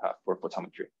bars that we have for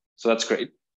photometry. So that's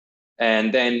great.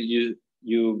 And then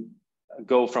you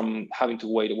go from having to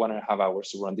wait 1.5 hours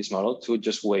to run this model to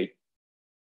just wait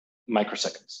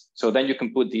microseconds. So then you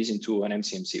can put these into an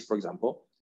MCMC, for example,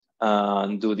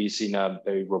 and do this in a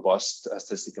very robust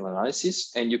statistical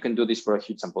analysis. And you can do this for a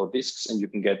huge sample of disks, and you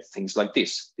can get things like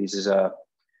this. This is a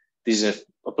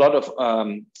plot of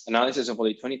analysis of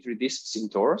only 23 disks in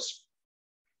torus,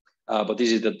 but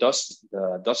this is the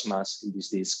dust mass in these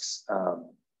disks,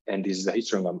 and this is the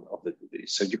histogram of the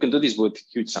disks. So you can do this with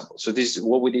huge samples. So this is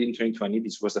what we did in 2020.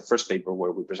 This was the first paper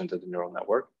where we presented the neural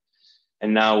network.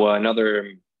 And now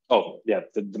another,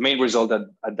 the main result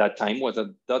at that time was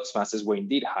that dust masses were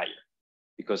indeed higher,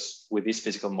 because with this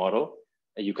physical model,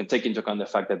 you can take into account the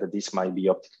fact that the disk might be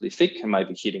optically thick and might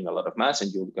be hitting a lot of mass,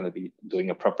 and you're going to be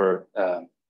doing a proper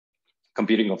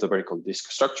computing of the vertical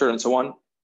disk structure and so on.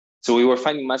 So we were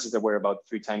finding masses that were about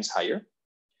 3 times higher.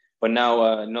 But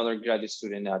now another graduate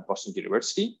student at Boston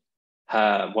University,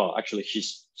 well, actually, she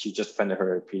just defended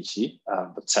her PhD,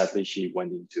 but sadly she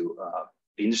went into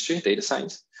industry, data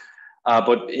science.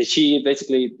 But she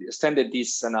basically extended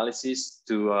this analysis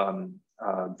to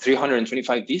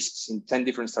 325 disks in 10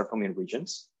 different star forming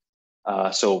regions.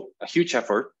 So a huge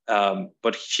effort,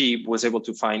 but she was able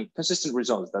to find consistent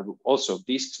results that also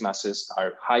disk masses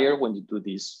are higher when you do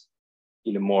this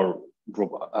in a more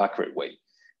accurate way.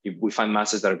 We find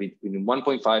masses that are between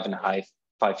 1.5 and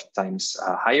 5 times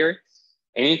higher.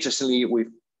 And interestingly,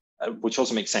 which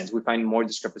also makes sense, we find more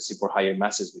discrepancy for higher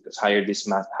masses, because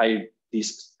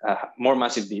more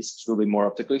massive disks will be more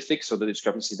optically thick. So the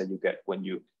discrepancy that you get when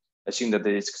you assume that the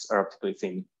disks are optically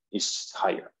thin is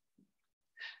higher.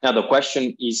 Now, the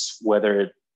question is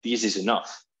whether this is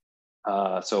enough.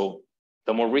 So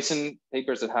the more recent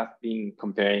papers that have been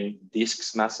comparing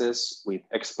disks masses with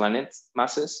exoplanet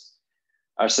masses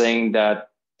are saying that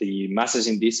the masses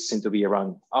in disks seem to be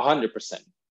around 100%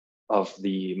 of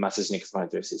the masses in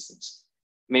exoplanetary systems,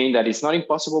 meaning that it's not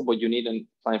impossible, but you need a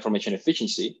planet information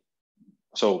efficiency.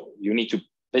 So you need to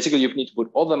put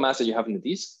all the mass that you have in the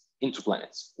disk into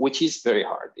planets, which is very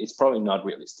hard. It's probably not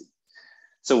realistic.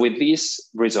 So with these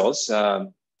results,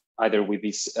 either with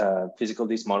these physical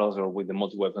disk models or with the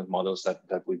multi-wavelength models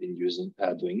that we've been using,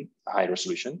 doing high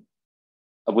resolution,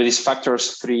 with these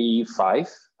factors 3, 5,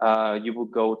 you will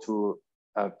go to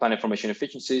planet formation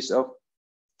efficiencies of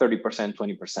 30%,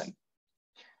 20%.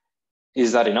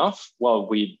 Is that enough? Well,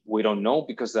 we don't know,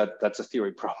 because that's a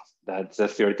theory problem. That the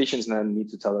theoreticians now need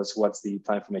to tell us what's the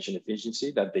planet formation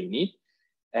efficiency that they need.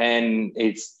 And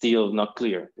it's still not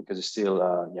clear, because it's still,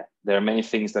 there are many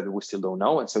things that we still don't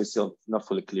know. And so it's still not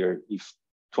fully clear if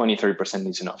 20, 30%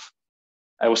 is enough.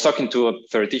 I was talking to a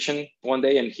theoretician one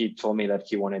day, and he told me that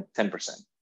he wanted 10%.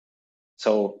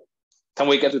 So can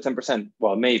we get to 10%?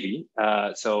 Well, maybe.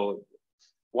 So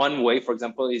one way, for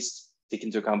example, is take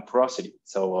into account porosity.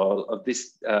 So all of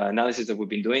this analysis that we've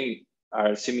been doing are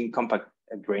assuming compact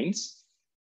grains.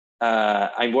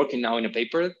 I'm working now in a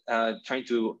paper trying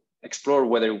to explore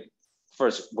whether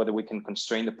we can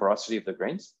constrain the porosity of the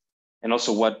grains, and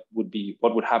also what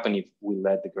would happen if we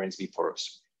let the grains be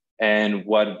porous. And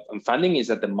what I'm finding is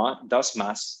that the dust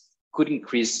mass could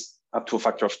increase up to a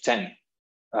factor of 10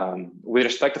 with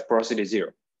respect to porosity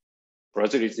 0.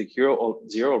 Porosity 0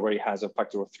 already has a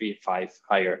factor of 3, 5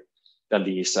 higher than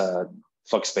these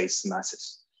flux-based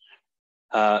masses.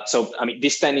 So, I mean,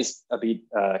 this 10 is a bit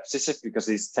excessive, because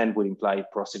this 10 would imply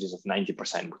porosities of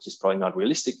 90%, which is probably not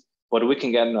realistic, but we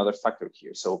can get another factor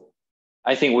here. So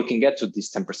I think we can get to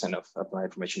this 10% of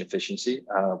planet formation efficiency.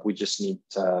 We just need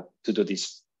to do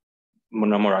this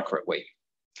in a more accurate way.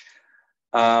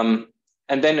 And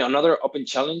then another open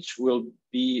challenge will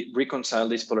be reconcile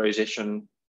this polarization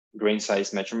grain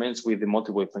size measurements with the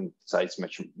multi-wavelength size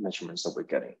measurements that we're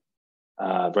getting.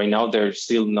 Right now, they're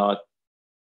still not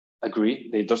agree.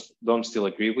 They don't still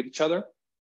agree with each other.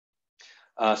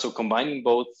 So combining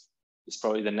both is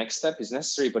probably the next step. Is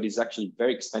necessary, but it's actually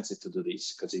very expensive to do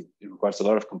this because it requires a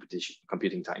lot of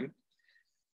computing time.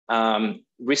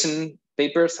 Recent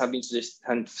papers have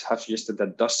suggested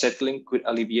that dust settling could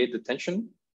alleviate the tension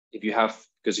if you have,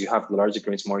 because you have the larger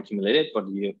grains more accumulated, but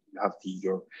you have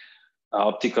your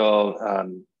optical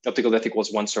depth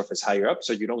equals one surface higher up,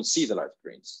 so you don't see the large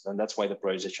grains, and that's why the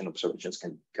polarization observations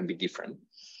can be different.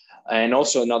 And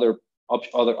also other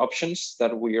options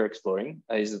that we are exploring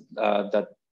is that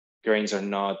grains are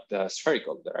not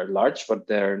spherical. They are large, but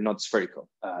they're not spherical.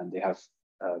 They have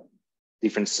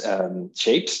different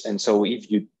shapes, and so if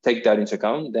you take that into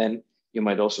account, then you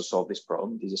might also solve this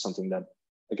problem. This is something that,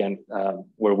 again,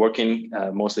 we're working,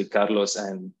 mostly Carlos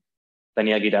and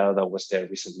Tania Guirao that was there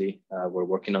recently. We're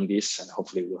working on this, and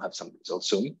hopefully we'll have some results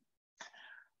soon.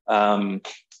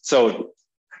 So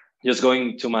just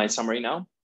going to my summary now.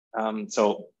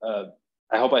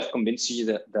 I hope I've convinced you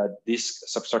that these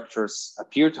substructures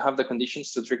appear to have the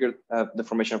conditions to trigger the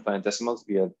formation of planetesimals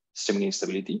via stringing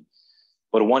instability.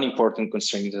 But one important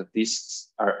constraint is that these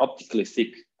are optically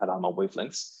thick at ALMA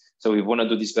wavelengths. So if we want to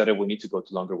do this better, we need to go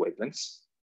to longer wavelengths.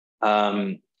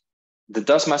 The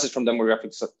dust masses from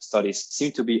demographic studies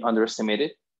seem to be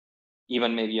underestimated,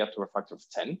 even maybe up to a factor of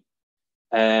 10.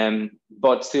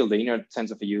 But still, the inner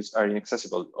tens of AUs are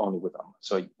inaccessible only with ALMA.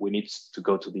 So we need to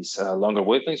go to these longer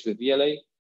wavelengths with VLA,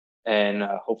 and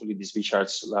hopefully this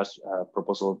VSHART's last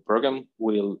proposal program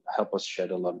will help us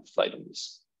shed a lot of light on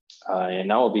this. And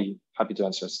now I'll be happy to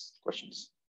answer questions.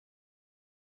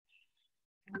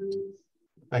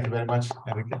 Thank you very much,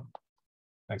 Enrique.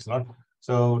 Thanks a lot.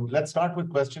 So let's start with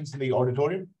questions in the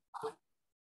auditorium.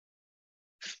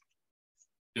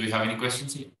 Do we have any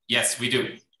questions? Yes, we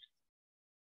do.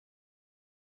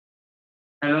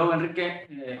 Hello,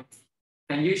 Enrique.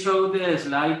 Can you show the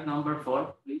slide number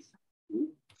 4, please?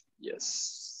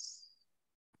 Yes.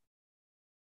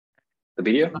 The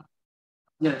video?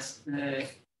 Yes.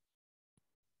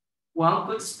 One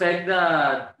could expect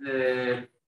that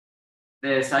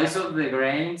the size of the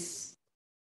grains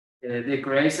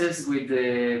increases with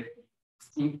the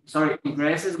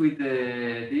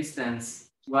distance.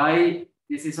 Why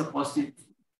this is opposite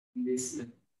in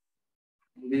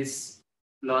this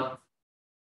plot?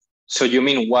 So you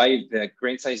mean why the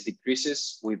grain size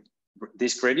decreases with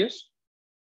this radius?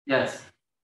 Yes.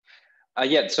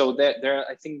 Yeah. So there,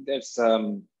 I think there's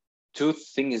two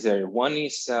things there. One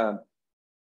is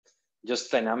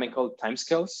just dynamical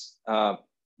timescales. In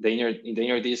the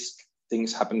inner disk,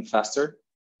 things happen faster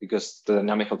because the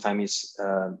dynamical time is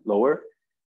lower,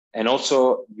 and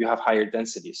also you have higher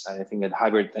densities. And I think that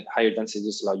higher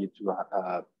densities allow you to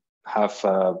have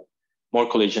more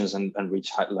collisions and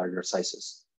reach larger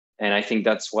sizes. And I think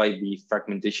that's why the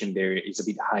fragmentation there is a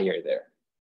bit higher there.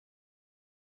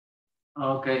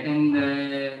 Okay, and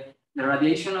the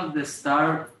radiation of the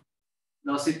star,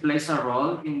 does it play a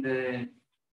role in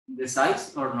the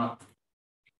size or not?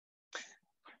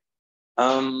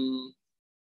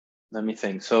 Let me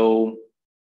think. So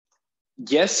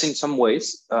yes, in some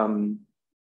ways.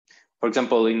 For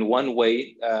example, in one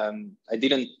way, I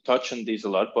didn't touch on this a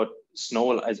lot, but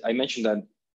snow, as I mentioned that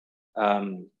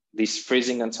this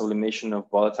freezing and sublimation of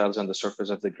volatiles on the surface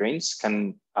of the grains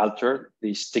can alter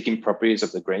the sticking properties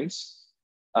of the grains.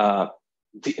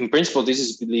 In principle, this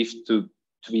is believed to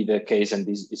be the case, and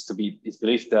it's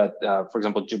believed that, for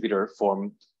example, Jupiter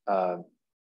formed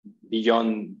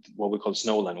beyond what we call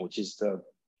snowline, which is the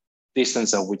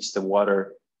distance at which the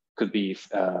water could be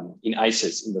in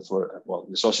ices in the floor, well,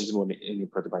 the solar system in the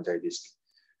protoplanetary disk.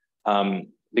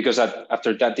 Because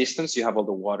after that distance, you have all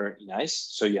the water in ice,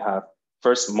 so you have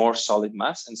first more solid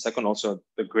mass, and second, also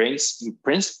the grains in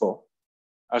principle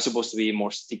are supposed to be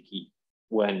more sticky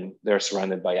when they're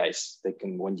surrounded by ice. They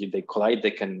can, when they collide,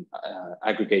 they can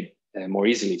aggregate more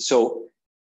easily. So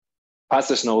past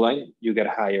the snow line, you get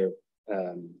higher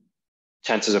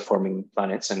chances of forming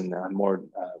planets and more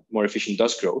efficient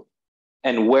dust growth.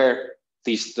 And where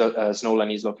this snow line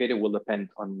is located will depend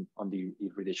on the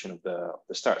irradiation of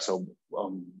the star. So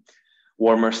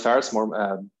warmer stars,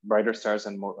 more brighter stars,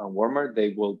 and more warmer, they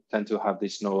will tend to have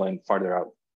this snow line farther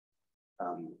out.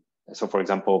 So, for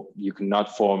example, you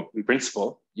cannot form, in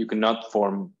principle, you cannot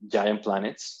form giant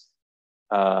planets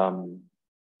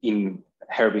in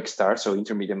Herbig stars, so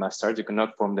intermediate mass stars. You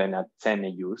cannot form them at 10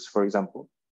 AUs, for example,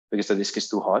 because the disk is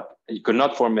too hot. You could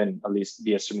not form them, at least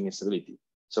be assuming instability.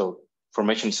 So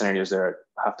formation scenarios there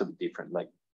have to be different, like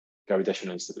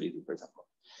gravitational instability, for example.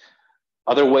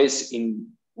 Other ways in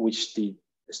which the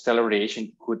stellar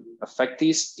radiation could affect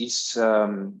this is,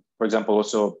 for example,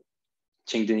 also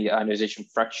changing the ionization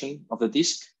fraction of the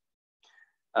disk.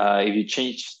 If you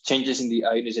changes in the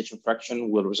ionization fraction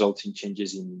will result in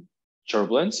changes in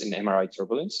turbulence, in MRI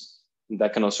turbulence. And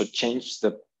that can also change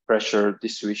the pressure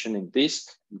distribution in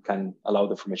disk. You can allow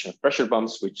the formation of pressure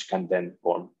bumps, which can then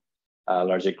form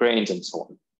larger grains and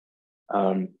so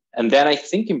on. And then I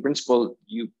think in principle,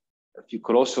 you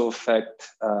could also affect,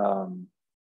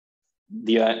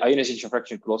 the ionization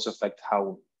fraction could also affect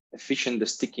how efficient the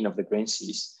sticking of the grains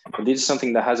is. But this is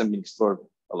something that hasn't been explored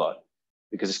a lot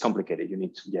because it's complicated. You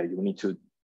need to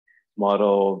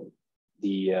model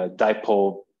the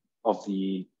dipole of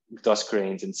the dust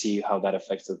grains and see how that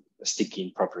affects the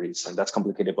sticking properties. And that's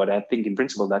complicated, but I think in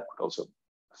principle that could also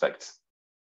affect.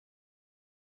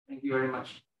 Thank you very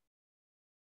much.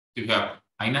 You have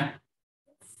Aina?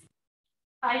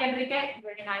 Hi, Enrique.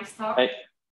 Very nice talk. Hey,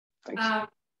 thanks.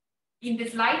 In the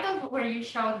slide of where you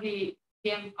show the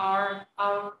DMR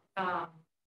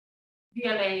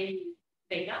VLA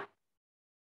data.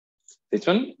 This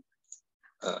one?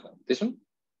 This one?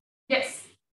 Yes.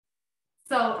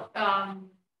 So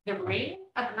the ring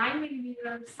at 9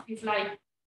 millimeters is like,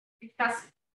 it has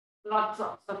lots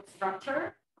of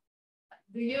substructure.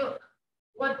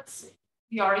 What's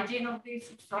the origin of this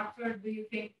substructure? Do you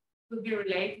think could be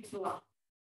related to a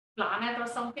planet or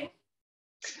something?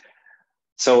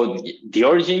 So the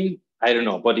origin, I don't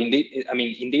know, but indeed, I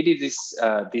mean, indeed, it is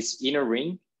this inner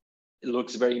ring. It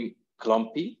looks very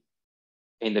clumpy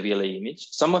in the VLA image.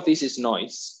 Some of this is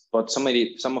noise, but some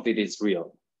of it is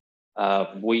real.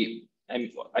 We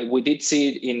did see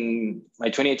it in my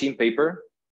 2018 paper.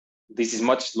 This is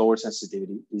much lower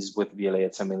sensitivity. This is with VLA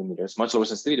at 10 millimeters, much lower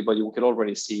sensitivity, but you could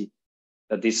already see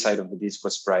that this side of the disk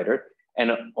was brighter.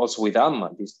 And also with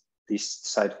ALMA, this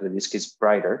side of the disk is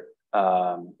brighter.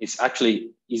 It's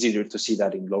actually easier to see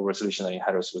that in low resolution than in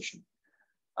high resolution.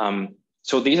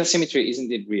 So this asymmetry is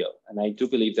indeed real. And I do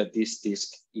believe that this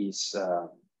disk is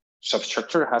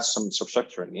substructure, has some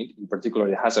substructure in it. In particular,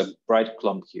 it has a bright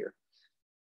clump here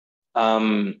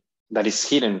that is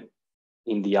hidden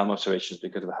in the ALMA observations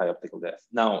because of the high optical depth.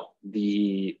 Now,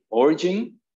 the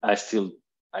origin, I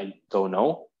don't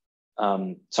know.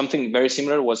 Something very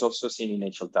similar was also seen in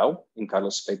HL Tau in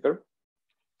Carlos' paper,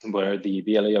 where the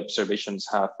VLA observations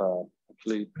have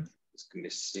actually, it's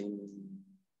missing.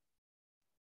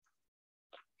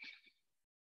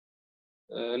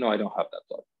 No, I don't have that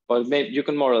plot, but maybe you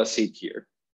can more or less see it here.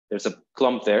 There's a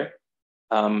clump there.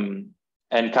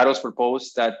 And Carlos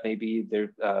proposed that maybe there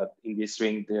in this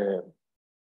ring,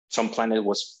 some planet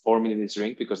was forming in this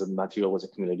ring because the material was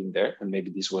accumulating there. And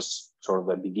maybe this was sort of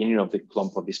the beginning of the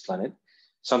clump of this planet.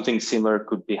 Something similar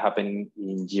could be happening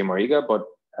in IRyA, but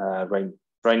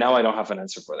right now I don't have an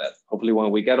answer for that. Hopefully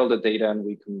when we get all the data and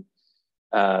we can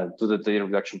do the data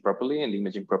reduction properly and the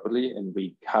imaging properly, and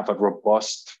we have a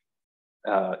robust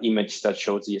image that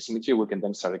shows the asymmetry, we can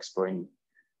then start exploring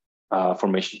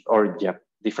formation or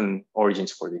different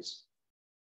origins for this.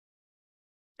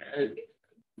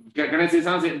 Can I say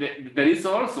something? There is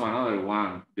also another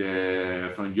one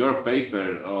from your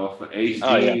paper of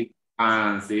HD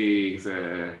and 6,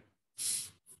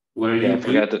 where you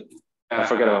I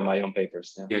forgot about my own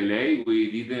papers. LA,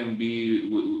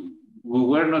 we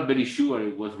were not very sure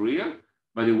it was real,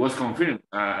 but it was confirmed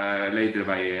later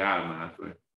by ALMA.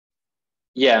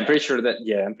 Yeah, I'm pretty sure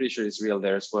it's real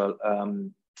there as well.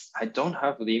 I don't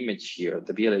have the image here,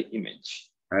 the VLA image,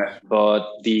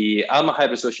 but the ALMA high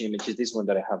resolution image is this one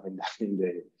that I have in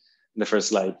the first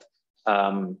slide.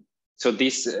 So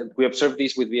this we observed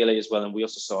this with VLA as well, and we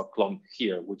also saw a clump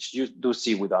here, which you do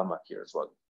see with ALMA here as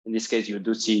well. In this case, you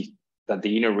do see that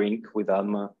the inner ring with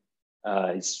ALMA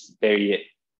is very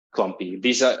clumpy.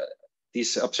 This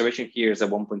observation here is at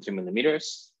 1.3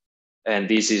 millimeters, and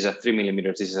this is at 3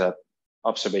 millimeters. This is an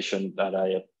observation that I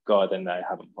have got and I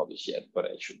haven't published yet, but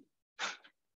I should.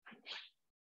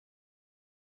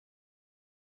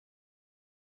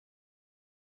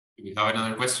 We have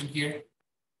another question here.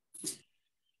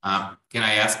 Can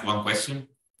I ask one question?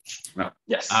 No.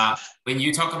 Yes. When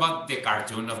you talk about the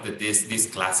cartoon of this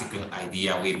classical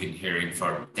idea we've been hearing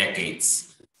for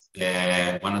decades,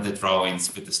 one of the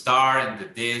drawings with the star and the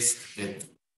disk,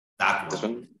 that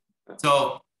one.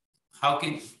 So how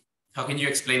can you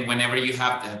explain whenever you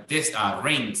have this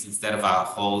rings instead of a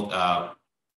whole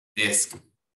disk?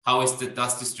 How is the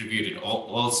dust distributed?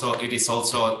 Also, it is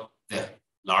also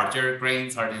larger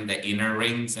grains are in the inner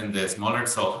rings and the smaller.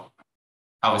 So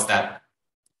how is that?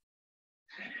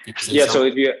 Yeah, so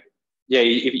if you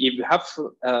have,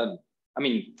 I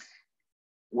mean,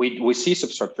 we see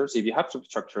substructures. If you have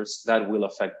substructures, that will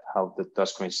affect how the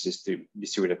dust grains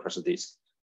distribute across the disk.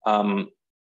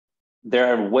 There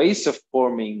are ways of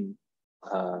forming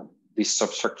these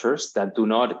substructures that do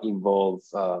not involve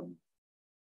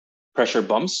pressure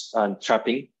bumps and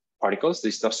trapping particles.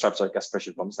 These dust traps are gas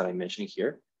pressure bumps that I'm mentioning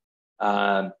here.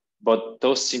 But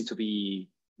those seem to be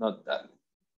not that.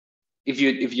 If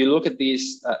you look at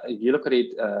these,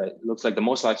 it looks like the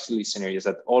most likely scenario is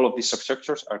that all of these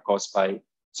substructures are caused by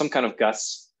some kind of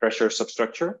gas pressure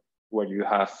substructure, where you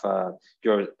have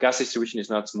your gas distribution is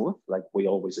not smooth, like we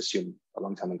always assumed a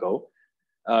long time ago,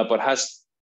 but has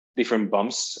different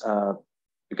bumps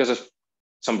because of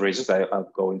some reasons.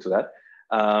 I'll go into that.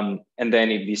 And then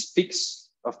in these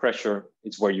peaks of pressure,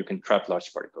 it's where you can trap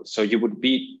large particles. So you would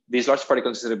be, these large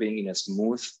particles, instead of being in a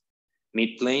smooth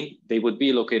mid-plane, they would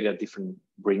be located at different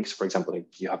rings. For example,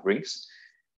 if you have rings,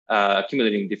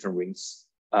 accumulating different rings.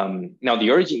 Now, the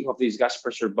origin of these gas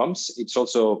pressure bumps, it's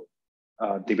also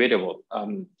debatable.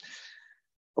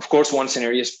 Of course, one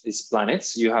scenario is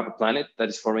planets. You have a planet that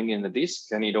is forming in the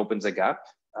disk, and it opens a gap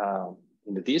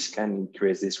in the disk and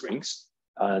creates these rings.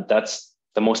 That's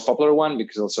the most popular one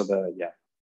because also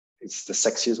it's the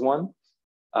sexiest one.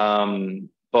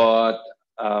 But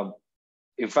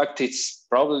in fact, it's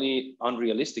probably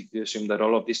unrealistic to assume that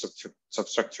all of these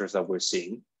substructures that we're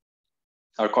seeing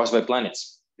are caused by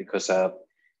planets, because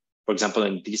for example,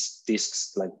 in these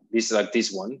disks, like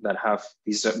this one that have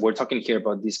these, we're talking here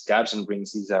about these gaps and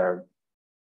rings. These are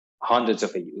hundreds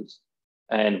of AUs,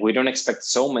 and we don't expect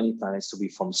so many planets to be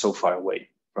formed so far away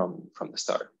from the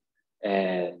star.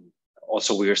 And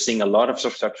also, we are seeing a lot of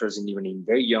substructures even in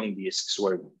very young disks,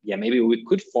 where maybe we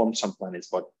could form some planets,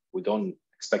 but we don't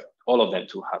expect all of them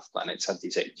to have planets at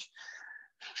this age.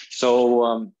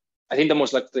 So I think the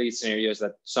most likely scenario is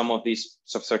that some of these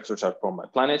substructures are formed by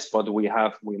planets, but we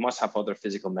must have other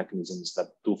physical mechanisms that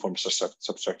do form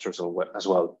substructures as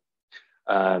well.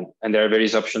 And there are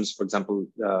various options. For example,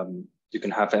 you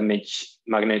can have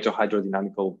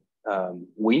magnetohydrodynamical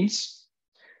winds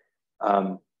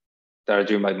that are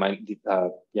driven by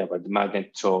the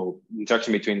magnet. So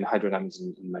interaction between hydrodynamics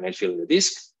and magnetic field of the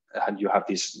disk. And you have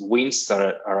these winds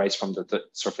that arise from the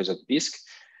surface of the disk.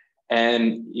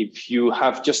 And if you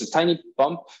have just a tiny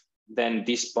bump, then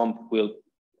this bump will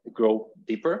grow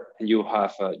deeper, and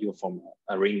you'll form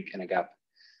a ring and a gap.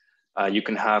 You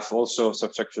can have also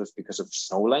substructures because of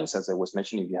snow lines, as I was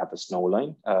mentioning. If you have a snow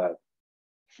line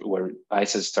where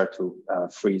ices start to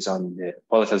freeze on the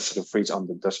volatiles sort of freeze on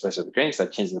the dust vessel of the grains,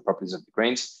 that changes the properties of the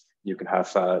grains. You can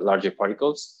have larger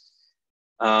particles,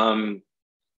 and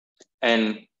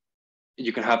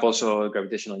you can have also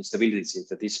gravitational instabilities. If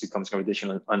the disk becomes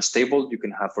gravitationally unstable, you can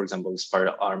have, for example,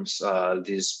 spiral arms.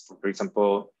 This, for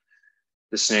example,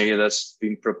 the scenario that's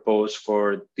been proposed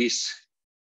for this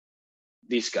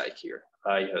guy here,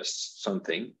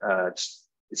 something.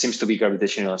 It seems to be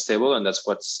gravitationally unstable, and that's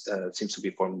what seems to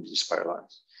be forming these spiral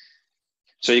arms.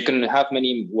 So you can have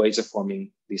many ways of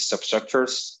forming these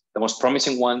substructures. The most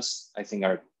promising ones, I think,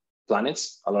 are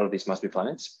planets. A lot of these must be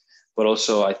planets, but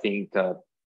also I think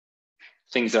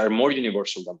things that are more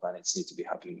universal than planets need to be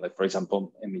happening, like, for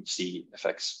example, MHD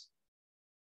effects.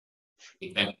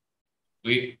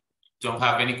 We don't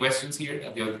have any questions here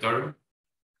at the auditorium.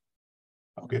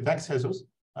 Okay, thanks, Jesus.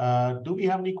 Do we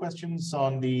have any questions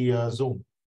on the Zoom?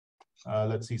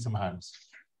 Let's see some hands.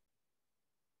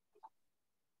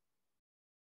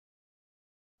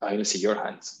 I only see your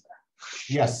hands.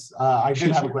 Yes, I did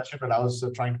have a question, but I was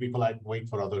trying to be polite and wait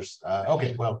for others.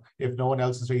 Okay, well, if no one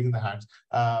else is raising their hands.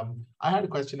 I had a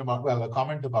question about, a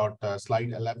comment about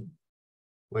slide 11,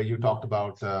 where you talked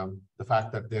about the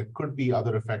fact that there could be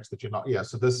other effects that you're not,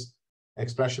 so this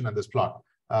expression and this plot,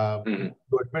 you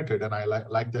admitted, and I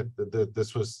like that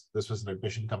this was an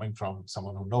admission coming from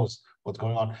someone who knows what's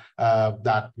going on,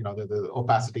 that, the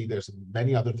opacity, there's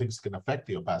many other things that can affect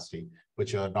the opacity,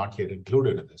 which are not yet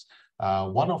included in this.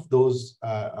 One of those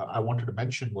I wanted to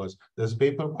mention was there's a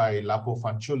paper by Lapo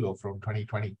Fanciullo from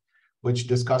 2020, which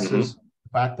discusses the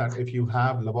fact that if you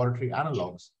have laboratory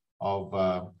analogs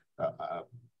of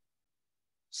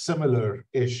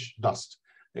similar-ish dust,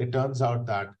 it turns out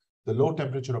that the low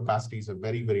temperature opacities are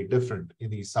very, very different in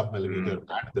the sub-millimeter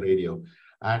and the radio.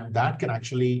 And that can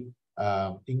actually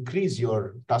increase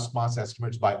your dust mass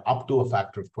estimates by up to a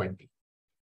factor of 20.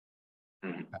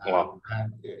 Wow.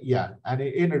 And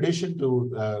in addition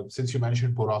to, since you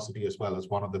mentioned porosity as well as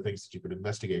one of the things that you could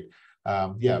investigate,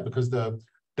 because the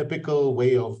typical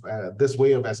way of, this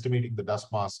way of estimating the dust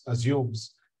mass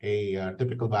assumes a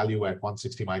typical value at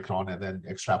 160 micron and then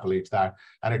extrapolates that.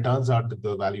 And it turns out that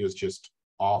the value is just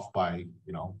off by,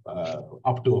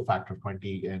 up to a factor of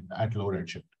 20 at low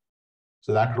redshift.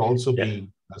 So that could also be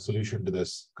a solution to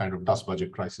this kind of dust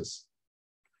budget crisis.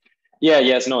 Yeah,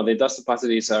 yes, no, the dust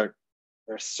opacities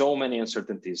there are so many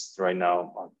uncertainties right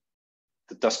now on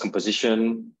the dust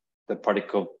composition, the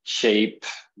particle shape,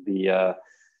 the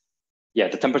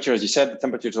temperature, as you said, the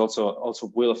temperatures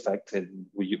also will affect it.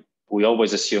 We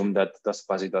always assume that dust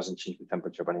opacity doesn't change with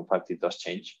temperature, but in fact it does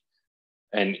change.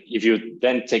 And if you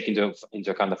then take into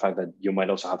account the fact that you might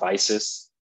also have ices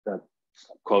that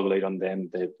coagulate on them,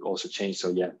 they also change.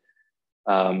 So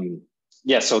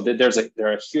so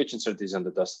there are huge uncertainties on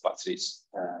the dust opacities,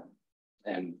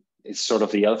 and it's sort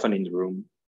of the elephant in the room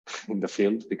in the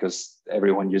field because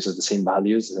everyone uses the same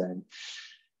values,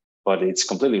 but it's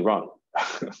completely wrong.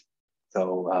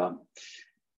 So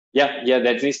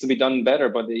that needs to be done better,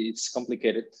 but it's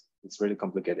complicated. It's really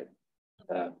complicated.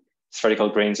 Spherical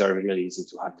grains are really easy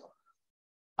to handle.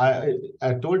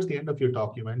 Towards the end of your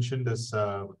talk, you mentioned this.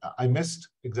 I missed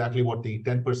exactly what the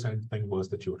 10% thing was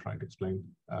that you were trying to explain.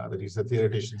 That you said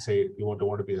theoreticians say you don't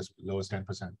want to be as low as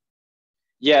 10%.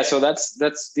 Yeah, so that's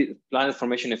the planet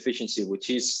formation efficiency, which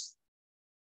is,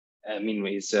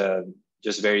 it's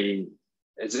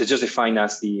just defined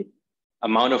as the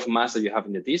amount of mass that you have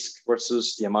in the disk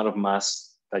versus the amount of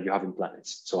mass that you have in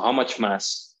planets. So how much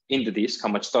mass in the disk, how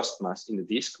much dust mass in the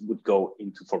disk would go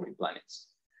into forming planets.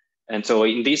 And so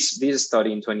in this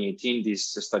study in 2018,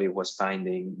 this study was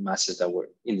finding masses that were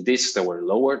in the disks that were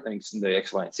lower than in the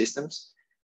exoplanet systems.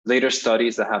 Later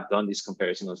studies that have done this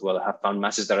comparison as well have found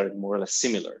masses that are more or less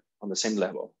similar on the same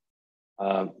level,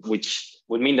 which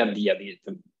would mean that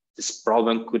this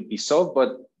problem could be solved,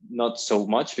 but not so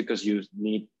much because you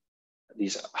need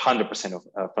these 100%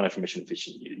 of planet formation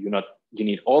efficiency. You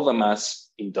need all the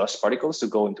mass in dust particles to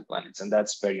go into planets, and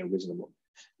that's very unreasonable.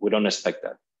 We don't expect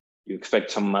that. You expect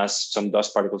some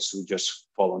dust particles to just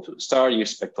fall onto the star. You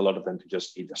expect a lot of them to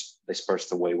just be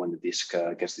dispersed away when the disk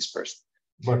gets dispersed.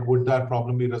 But would that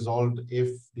problem be resolved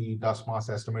if the dust mass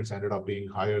estimates ended up being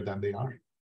higher than they are?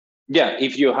 Yeah,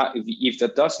 if the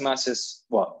dust masses,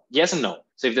 well, yes and no.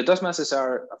 So if the dust masses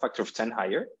are a factor of 10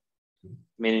 higher,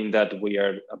 meaning that we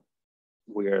are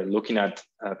looking at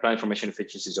planet formation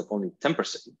efficiencies of only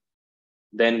 10%,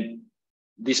 then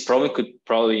this problem could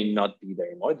probably not be there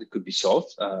anymore. It could be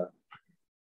solved.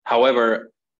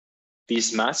 However,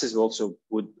 these masses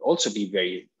would also be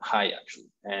very high, actually.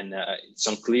 And it's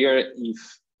unclear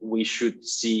if we should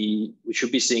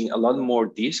be seeing a lot more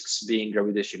disks being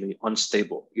gravitationally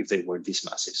unstable if they were this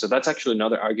massive. So that's actually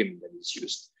another argument that is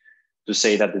used to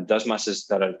say that the dust masses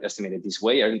that are estimated this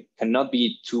way cannot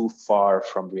be too far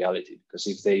from reality, because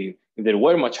if they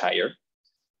were much higher,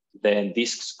 then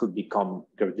disks could become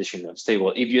gravitationally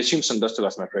unstable if you assume some dust to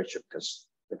gas mass ratio, because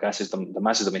the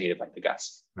mass is dominated by the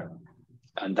gas. Right.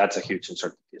 And that's a huge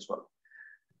uncertainty as well.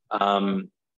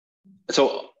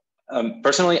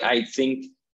 Personally, I think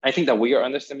that we are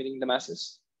underestimating the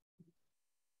masses,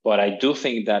 but I do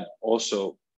think that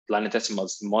also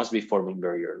planetesimals must be forming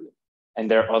very early. And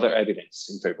there are other evidence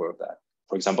in favor of that.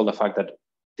 For example, the fact that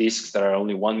disks that are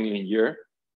only 1 million year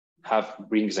have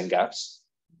rings and gaps,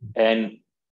 and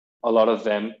a lot of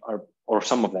them are, or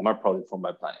some of them are probably formed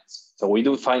by planets. So we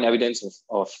do find evidence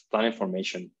of planet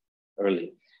formation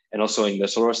early. And also in the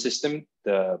solar system,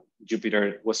 the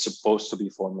Jupiter was supposed to be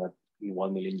formed in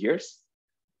 1 million years,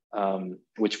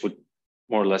 which would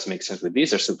more or less make sense with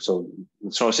this. So in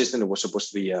the solar system, it was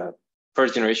supposed to be a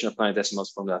first generation of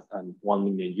planetesimals from that 1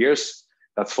 million years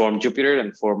that formed Jupiter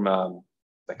and formed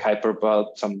the Kuiper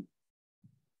belt,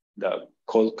 the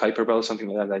cold Kuiper belt, something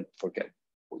like that. I forget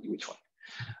which one.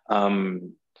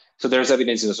 So there's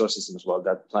evidence in the solar system as well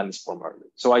that planets form early.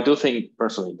 So I do think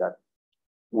personally that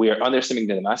we are underestimating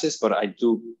the masses, but I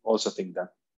do also think that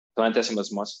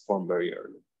planetesimals must form very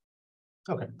early.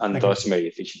 Okay. And thus very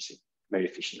efficient.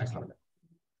 Excellent.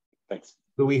 Thanks.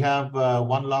 Do we have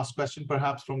one last question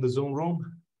perhaps from the Zoom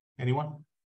room? Anyone?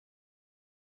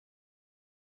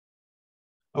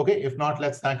 Okay, if not,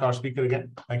 let's thank our speaker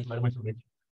again. Thank you very much, Enrique.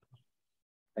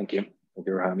 Thank you. Thank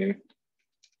you for having me.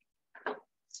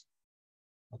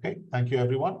 Okay, thank you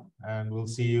everyone, and we'll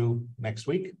see you next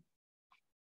week.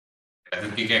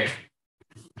 Bye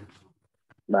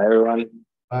everyone.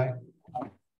 Bye.